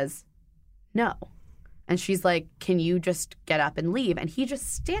she says, "No." And she's like, can you just get up and leave? And he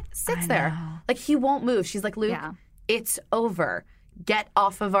just sits there. know. Like, he won't move. She's like, Luke, Yeah. it's over. Get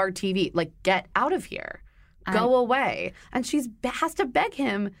off of our TV. Like, get out of here. Go away. And she has to beg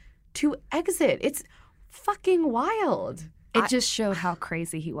him to exit. It's fucking wild. It just showed how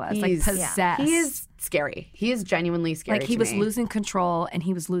crazy he was, like He's- possessed. He is scary. He is genuinely scary. like he to was me. losing control and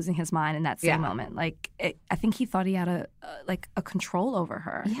he was losing his mind in that same Yeah. moment. Like I think he thought he had a control over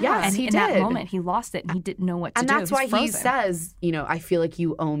her. Yes, and he in that did. moment he lost it and he didn't know what to And do. that's why was he frozen. says, I feel like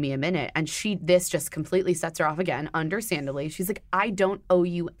you owe me a minute. And this just completely sets her off again, understandably. She's like, I don't owe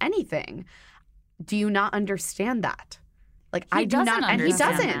you anything. Do you not understand that? Like, I do doesn't not. And he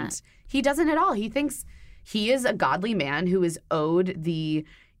understand doesn't. that. He doesn't at all. He thinks he is a godly man who is owed the,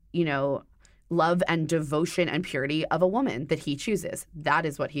 love and devotion and purity of a woman that he chooses. That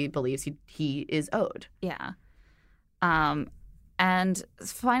is what he believes he is owed. Yeah. And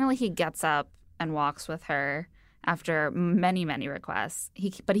finally he gets up and walks with her after many, many requests.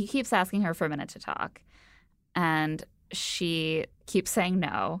 But he keeps asking her for a minute to talk. And she keeps saying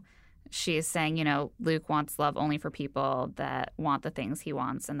no. She's saying, Luke wants love only for people that want the things he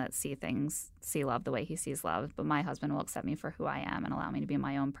wants and that see love the way he sees love. But my husband will accept me for who I am and allow me to be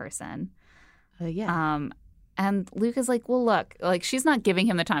my own person. And Luke is like, well, look, like she's not giving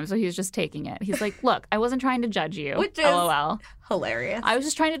him the time, so he's just taking it. He's like, look, I wasn't trying to judge you. Which is LOL. hilarious. I was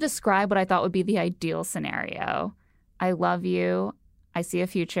just trying to describe what I thought would be the ideal scenario. I love you. I see a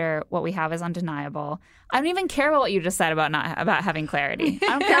future. What we have is undeniable. I don't even care about what you just said about about having clarity. I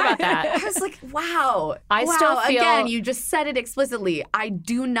don't care about that. I was like, wow. I still feel- again, you just said it explicitly. I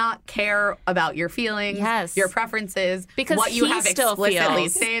do not care about your feelings, Yes. your preferences, Because what you he have still explicitly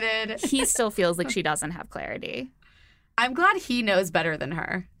feels- stated. He still feels like she doesn't have clarity. I'm glad he knows better than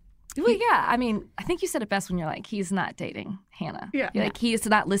her. Well, yeah. I mean, I think you said it best when you're like, he's not dating Hannah. Yeah. Like, he is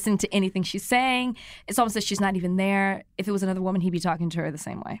not listening to anything she's saying. It's almost as she's not even there. If it was another woman, he'd be talking to her the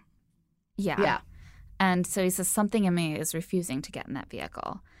same way. Yeah. And so he says, something in me is refusing to get in that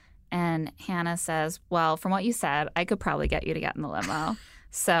vehicle. And Hannah says, well, from what you said, I could probably get you to get in the limo.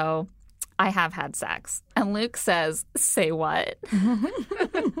 So I have had sex. And Luke says, say what?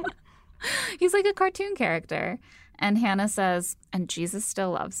 He's like a cartoon character. And Hannah says, and Jesus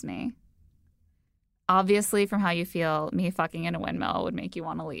still loves me. Obviously, from how you feel, me fucking in a windmill would make you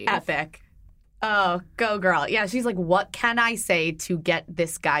want to leave. Epic. Oh, go girl. Yeah, she's like, what can I say to get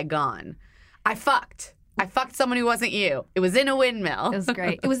this guy gone? I fucked someone who wasn't you. It was in a windmill. It was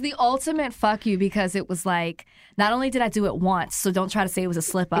great. It was the ultimate fuck you because it was like, not only did I do it once, so don't try to say it was a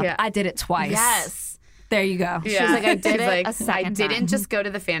slip up. Yeah. I did it twice. Yes. There you go. Yeah. She's like, I did She's it like, a second I didn't time. just go to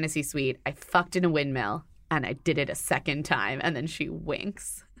the fantasy suite. I fucked in a windmill and I did it a second time. And then she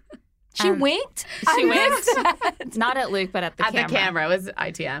winks. She winked? She I winked. missed that. Not at Luke, but at the At camera. the camera. It was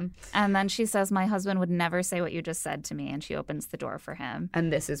ITM. And then she says, my husband would never say what you just said to me. And she opens the door for him.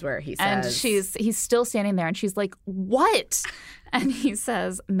 And this is where he And says, he's still standing there. And she's like, what? And he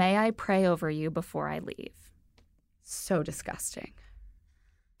says, may I pray over you before I leave? so disgusting.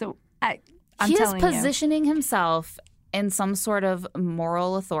 I'm He is telling you. positioning himself in some sort of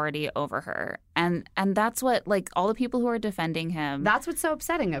moral authority over her. And that's what, like, all the people who are defending him. That's what's so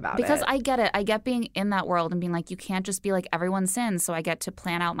upsetting about Because it. I get it. I get being in that world and being like, you can't just be like, everyone sins, so I get to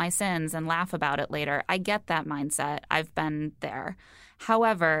plan out my sins and laugh about it later. I get that mindset. I've been there.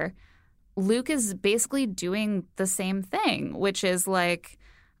 However, Luke is basically doing the same thing, which is like,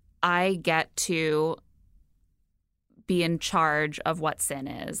 I get to be in charge of what sin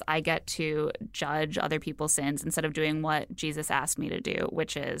is. I get to judge other people's sins instead of doing what Jesus asked me to do,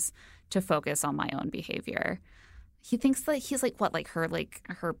 which is to focus on my own behavior. He thinks that he's like what, like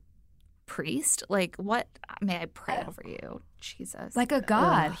her priest? Like, what? May I pray over you, Jesus? Like a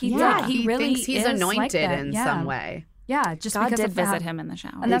god. He Yeah. did. He really thinks he's is anointed like that. in Yeah. some way. Yeah, just God because did of how- visit him in the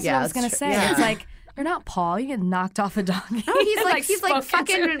shower. And that's what Yeah, I was going to that's say. true. Yeah. It's like, you're not Paul. You get knocked off a donkey. No, he's like spoken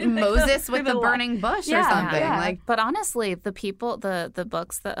fucking to- Moses with the light. burning bush or Yeah, something. yeah. Like, But honestly, the people, the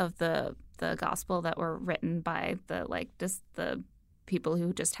books of the gospel that were written by the people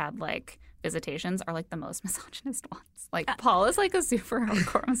who just had like visitations are like the most misogynist ones. Like Paul is like a super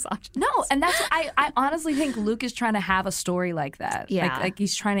hardcore misogynist. No, and that's I honestly think Luke is trying to have a story like that. Yeah. Like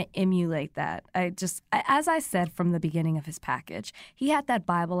he's trying to emulate that. As I said from the beginning of his package, he had that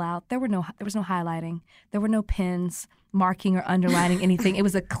Bible out. There was no highlighting. There were no pins marking or underlining anything. It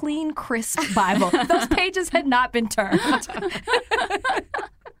was a clean, crisp Bible. Those pages had not been turned.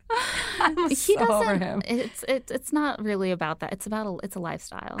 I'm He so over doesn't. him. It's not really about that. It's about it's a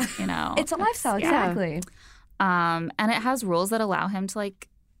lifestyle. You know, It's a lifestyle, yeah. exactly. And it has rules that allow him to like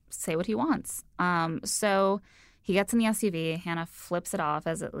say what he wants. So he gets in the SUV. Hannah flips it off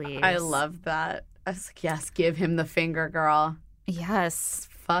as it leaves. I love that. I was like, yes, give him the finger, girl. Yes.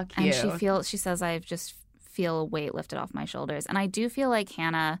 Fuck you. And she says, I just feel a weight lifted off my shoulders. And I do feel like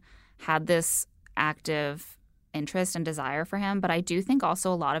Hannah had this active interest and desire for him, but I do think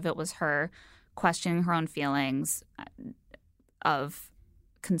also a lot of it was her questioning her own feelings of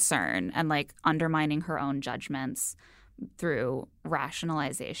concern and like undermining her own judgments through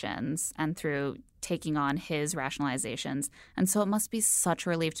rationalizations and through taking on his rationalizations. And so it must be such a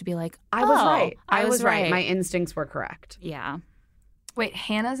relief to be like, I was right. I was right. My instincts were correct. Yeah. Wait,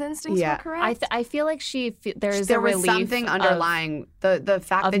 Hannah's instincts were correct? I feel like there was relief something underlying the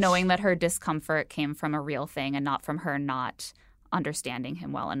fact of that knowing that her discomfort came from a real thing and not from her not understanding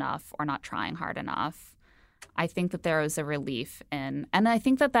him well enough or not trying hard enough. I think that there was a relief in, and I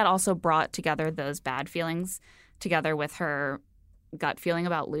think that also brought together those bad feelings together with her gut feeling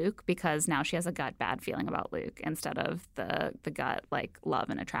about Luke, because now she has a gut bad feeling about Luke instead of the gut like love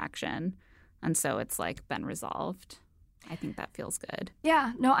and attraction. And so it's like been resolved. I think that feels good.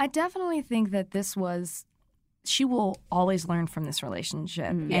 Yeah, no, I definitely think that she will always learn from this relationship.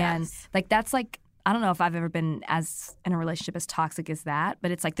 And like that's like, I don't know if I've ever been in a relationship as toxic as that,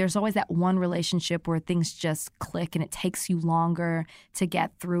 but it's like there's always that one relationship where things just click and it takes you longer to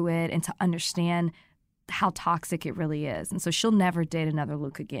get through it and to understand how toxic it really is. And so she'll never date another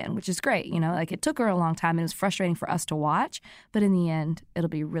Luke again, which is great. You know, like it took her a long time and it was frustrating for us to watch, but in the end, it'll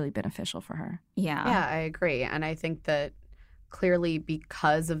be really beneficial for her. Yeah. Yeah, I agree. And I think that clearly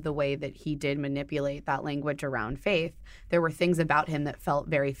because of the way that he did manipulate that language around Faith, there were things about him that felt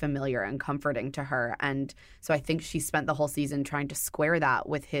very familiar and comforting to her. And so I think she spent the whole season trying to square that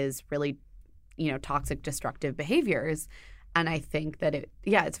with his really, toxic, destructive behaviors. And I think that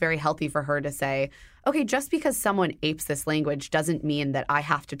it's very healthy for her to say, okay, just because someone apes this language doesn't mean that I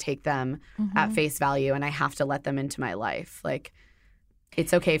have to take them at face value and I have to let them into my life. Like,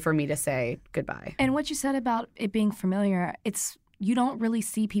 it's okay for me to say goodbye. And what you said about it being familiar, you don't really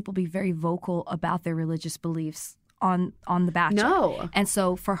see people be very vocal about their religious beliefs on The Bachelor. No. And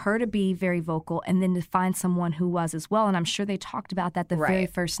so for her to be very vocal and then to find someone who was as well, and I'm sure they talked about that the very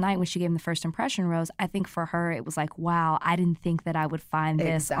first night when she gave him the first impression rose, I think for her it was like, wow, I didn't think that I would find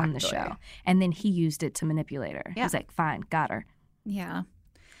this on the show. And then he used it to manipulate her. Yeah. He's like, fine, got her. Yeah.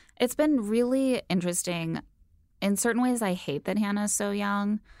 It's been really interesting. In certain ways, I hate that Hannah's so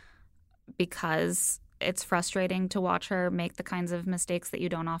young because it's frustrating to watch her make the kinds of mistakes that you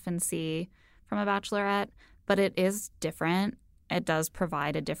don't often see from a bachelorette. But it is different. It does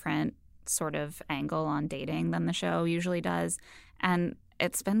provide a different sort of angle on dating than the show usually does. And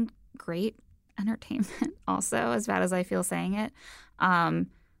it's been great entertainment also, as bad as I feel saying it.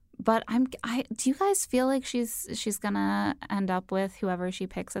 But do you guys feel like she's going to end up with whoever she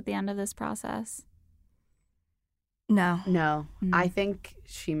picks at the end of this process? No. I think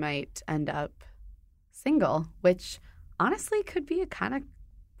she might end up single, which honestly could be a kind of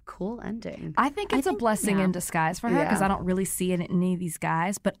cool ending. I think it's a blessing in disguise for her because I don't really see it in any of these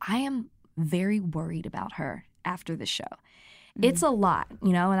guys, but I am very worried about her after the show. It's a lot,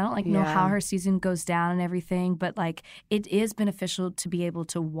 and I don't know how her season goes down and everything, but like it is beneficial to be able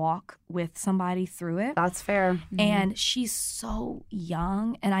to walk with somebody through it. That's fair. And she's so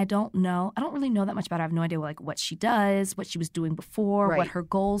young, and I don't really know that much about her. I have no idea what she does, what she was doing before, what her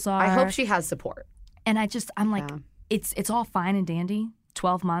goals are. I hope she has support. And I'm like, it's all fine and dandy.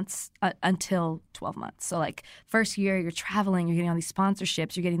 12 months until 12 months. So like first year you're traveling, you're getting all these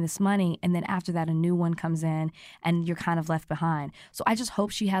sponsorships, you're getting this money, and then after that a new one comes in and you're kind of left behind. So I just hope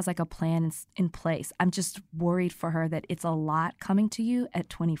she has like a plan in place. I'm just worried for her that it's a lot coming to you at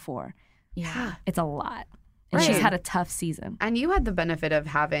 24. Yeah. It's a lot. And she's had a tough season. And you had the benefit of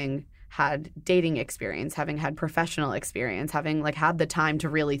having had dating experience, having had professional experience, having like had the time to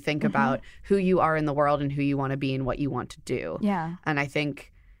really think about who you are in the world and who you want to be and what you want to do. Yeah. And I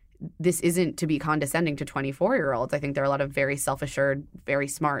think this isn't to be condescending to 24-year-olds. I think there are a lot of very self-assured, very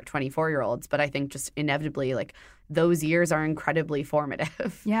smart 24-year-olds, but I think just inevitably like those years are incredibly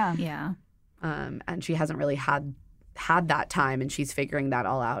formative. Yeah. Yeah. And she hasn't really had that time, and she's figuring that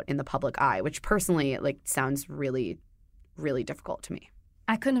all out in the public eye, which personally like sounds really, really difficult to me.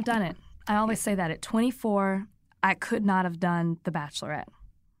 I couldn't have done it. I always say that at 24, I could not have done The Bachelorette.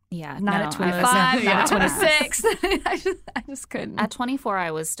 Yeah. Not at 25, not at 26. I just couldn't. At 24,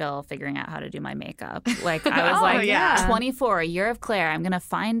 I was still figuring out how to do my makeup. Like I was 24, a year of Claire. I'm going to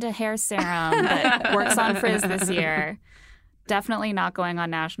find a hair serum that works on frizz this year. Definitely not going on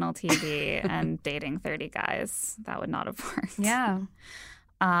national TV and dating 30 guys. That would not have worked. Yeah.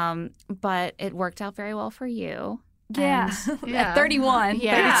 But it worked out very well for you. Yeah. At 31.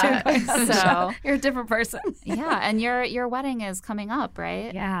 Yeah. 32. So you're a different person. Yeah. And your wedding is coming up,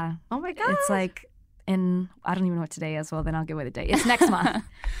 right? Yeah. Oh my God. It's like in, I don't even know what today is. Well, then I'll give away the date. It's next month.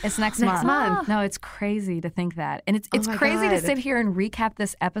 It's next month. No, it's crazy to think that. And it's crazy to sit here and recap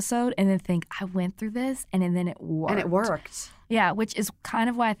this episode and then think, I went through this and then it worked. And it worked. Yeah, which is kind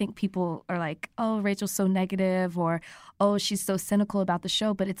of why I think people are like, oh, Rachel's so negative, or, oh, she's so cynical about the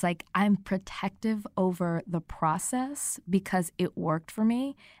show. But it's like, I'm protective over the process because it worked for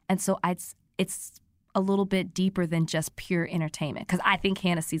me. And so it's a little bit deeper than just pure entertainment, because I think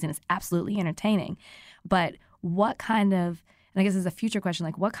Hannah's season is absolutely entertaining. But what kind of, and I guess this is a future question,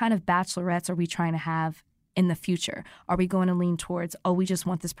 like what kind of bachelorettes are we trying to have in the future? Are we going to lean towards, oh, we just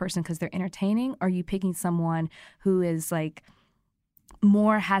want this person because they're entertaining? Or are you picking someone who is like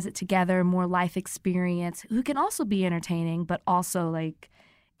more has it together, more life experience, who can also be entertaining, but also like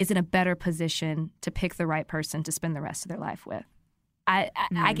is in a better position to pick the right person to spend the rest of their life with?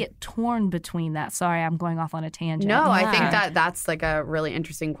 I get torn between that. Sorry, I'm going off on a tangent. No, I think that's like a really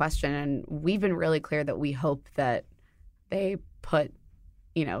interesting question. And we've been really clear that we hope that they put,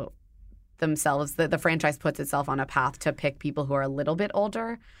 themselves, the franchise puts itself on a path to pick people who are a little bit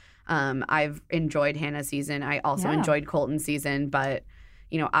older. I've enjoyed Hannah's season. I also enjoyed Colton's season. But,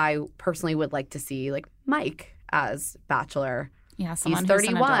 I personally would like to see like Mike as Bachelor. Yeah, he's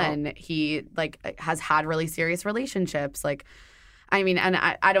 31. He has had really serious relationships. I mean, and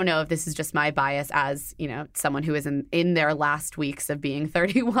I don't know if this is just my bias as, someone who is in their last weeks of being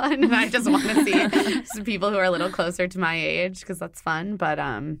 31. And I just want to see some people who are a little closer to my age because that's fun. But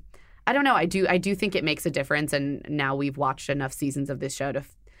I don't know. I do think it makes a difference. And now we've watched enough seasons of this show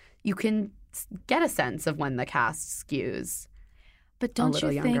you can get a sense of when the cast skews. But don't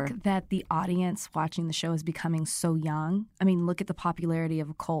you think that the audience watching the show is becoming so young? I mean, look at the popularity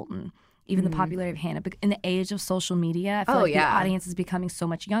of Colton. Even the popularity of Hannah. But in the age of social media, I feel like the audience is becoming so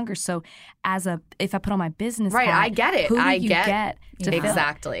much younger. So if I put on my business hat, I get it. Who do you get to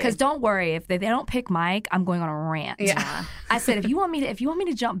exactly. Because don't worry, if they don't pick Mike, I'm going on a rant. Yeah. I said, if you want me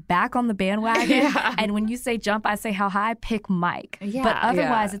to jump back on the bandwagon, and when you say jump, I say how high, pick Mike. Yeah. But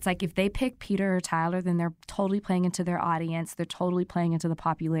otherwise, it's like if they pick Peter or Tyler, then they're totally playing into their audience. They're totally playing into the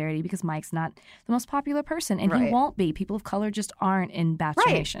popularity because Mike's not the most popular person, and he won't be. People of color just aren't in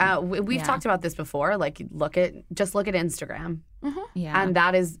Bachelor Nation. We've talked about this before. Like, look at Instagram. Mm-hmm. Yeah, and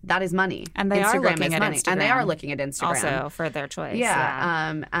that is money. And they Instagram are looking is at money. Instagram. And they are looking at Instagram also for their choice.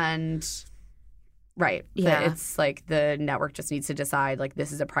 Yeah. And right. Yeah. It's like the network just needs to decide like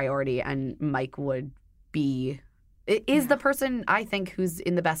this is a priority, and Mike would be. Is the person I think who's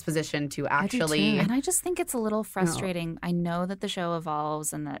in the best position to actually. And I just think it's a little frustrating. I know that the show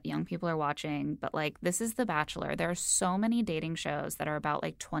evolves and that young people are watching, but like this is The Bachelor. There are so many dating shows that are about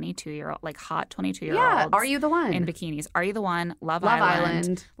like 22-year-old, like hot 22-year-olds. Yeah, Are You the One? In bikinis. Are You the One? Love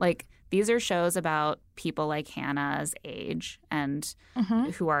Island. Like these are shows about people like Hannah's age and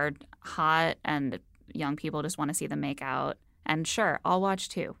who are hot, and young people just want to see them make out. And sure, I'll watch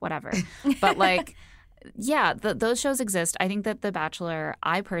too, whatever. But like... Yeah, those shows exist. I think that The Bachelor,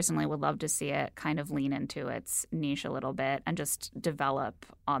 I personally would love to see it kind of lean into its niche a little bit and just develop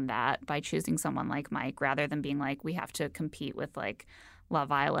on that by choosing someone like Mike rather than being like, we have to compete with like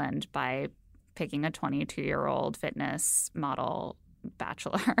Love Island by picking a 22-year-old fitness model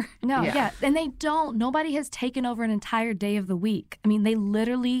bachelor. No, and they don't. Nobody has taken over an entire day of the week. I mean, they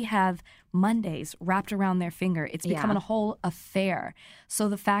literally have Mondays wrapped around their finger. It's becoming a whole affair. So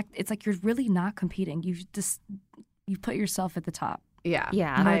the fact, it's like you're really not competing. You've put yourself at the top. Yeah.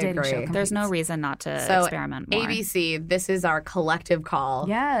 No I dating agree. show. There's no reason not to experiment more. ABC, this is our collective call.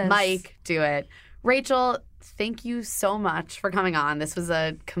 Yes. Mike, do it. Rachel, thank you so much for coming on. This was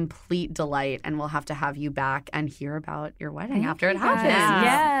a complete delight, and we'll have to have you back and hear about your wedding after it happens.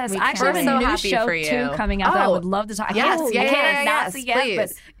 Yes. I actually have a new show too coming out that I would love to talk about. I can't announce it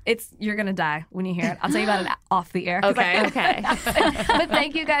yet, but you're going to die when you hear it. I'll tell you about it off the air. Okay. But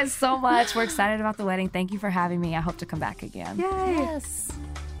thank you guys so much. We're excited about the wedding. Thank you for having me. I hope to come back again. Yay. Yes.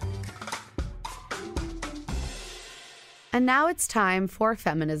 And now it's time for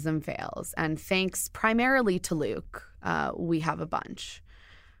Feminism Fails. And thanks primarily to Luke, we have a bunch.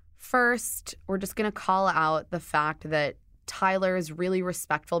 First, we're just going to call out the fact that Tyler's really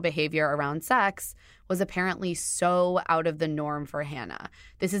respectful behavior around sex was apparently so out of the norm for Hannah.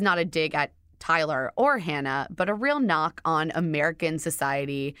 This is not a dig at Tyler or Hannah, but a real knock on American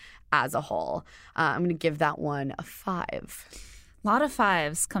society as a whole. I'm going to give that one a 5. A lot of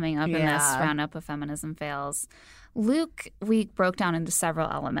 5s coming up in this roundup of Feminism Fails. Luke, we broke down into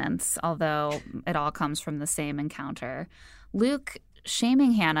several elements, although it all comes from the same encounter. Luke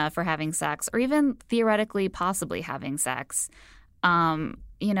shaming Hannah for having sex, or even theoretically possibly having sex,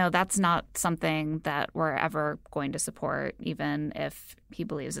 that's not something that we're ever going to support, even if he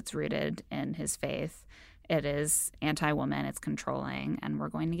believes it's rooted in his faith. It is anti-woman, it's controlling, and we're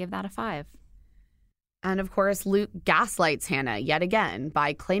going to give that a 5. And of course, Luke gaslights Hannah yet again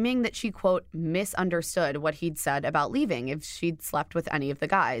by claiming that she, quote, misunderstood what he'd said about leaving if she'd slept with any of the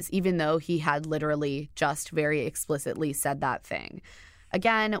guys, even though he had literally just very explicitly said that thing.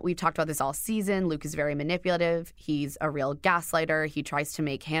 Again, we've talked about this all season. Luke is very manipulative. He's a real gaslighter. He tries to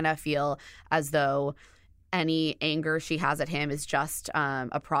make Hannah feel as though any anger she has at him is just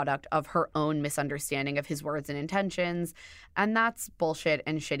a product of her own misunderstanding of his words and intentions. And that's bullshit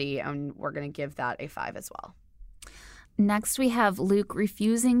and shitty, and we're going to give that a 5 as well. Next, we have Luke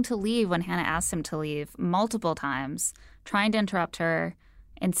refusing to leave when Hannah asks him to leave multiple times, trying to interrupt her,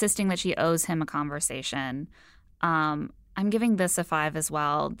 insisting that she owes him a conversation. I'm giving this a 5 as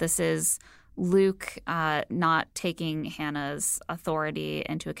well. This is Luke not taking Hannah's authority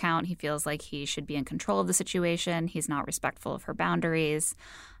into account. He feels like he should be in control of the situation. He's not respectful of her boundaries.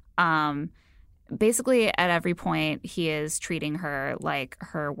 Basically, at every point, he is treating her like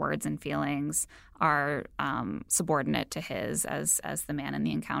her words and feelings are subordinate to his as the man in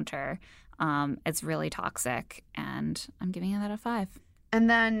the encounter. It's really toxic, and I'm giving that a 5. And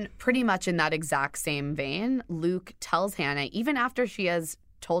then pretty much in that exact same vein, Luke tells Hannah, even after she has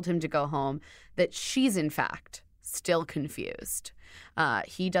told him to go home, that she's in fact still confused.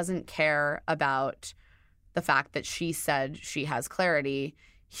 He doesn't care about the fact that she said she has clarity.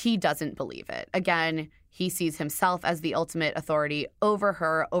 He doesn't believe it. Again, he sees himself as the ultimate authority over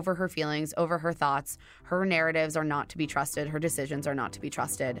her feelings, over her thoughts. Her narratives are not to be trusted. Her decisions are not to be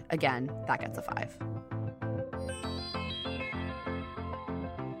trusted. Again, that gets a 5.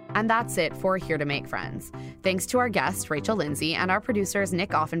 And that's it for Here to Make Friends. Thanks to our guest, Rachel Lindsay, and our producers,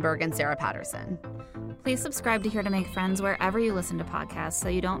 Nick Offenberg and Sarah Patterson. Please subscribe to Here to Make Friends wherever you listen to podcasts so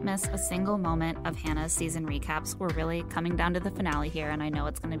you don't miss a single moment of Hannah's season recaps. We're really coming down to the finale here, and I know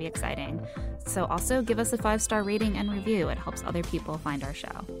it's going to be exciting. So also give us a 5-star rating and review. It helps other people find our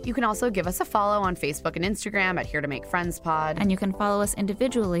show. You can also give us a follow on Facebook and Instagram at Here to Make Friends Pod. And you can follow us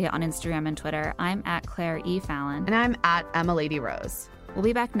individually on Instagram and Twitter. I'm at Claire E. Fallon. And I'm at Emma Lady Rose. We'll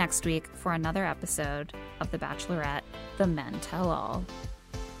be back next week for another episode of The Bachelorette, The Men Tell All.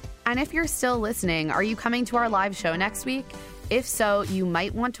 And if you're still listening, are you coming to our live show next week? If so, you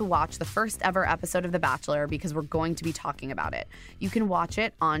might want to watch the first ever episode of The Bachelor because we're going to be talking about it. You can watch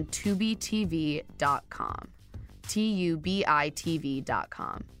it on tubitv.com.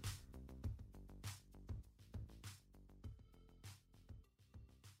 TUBITV.com.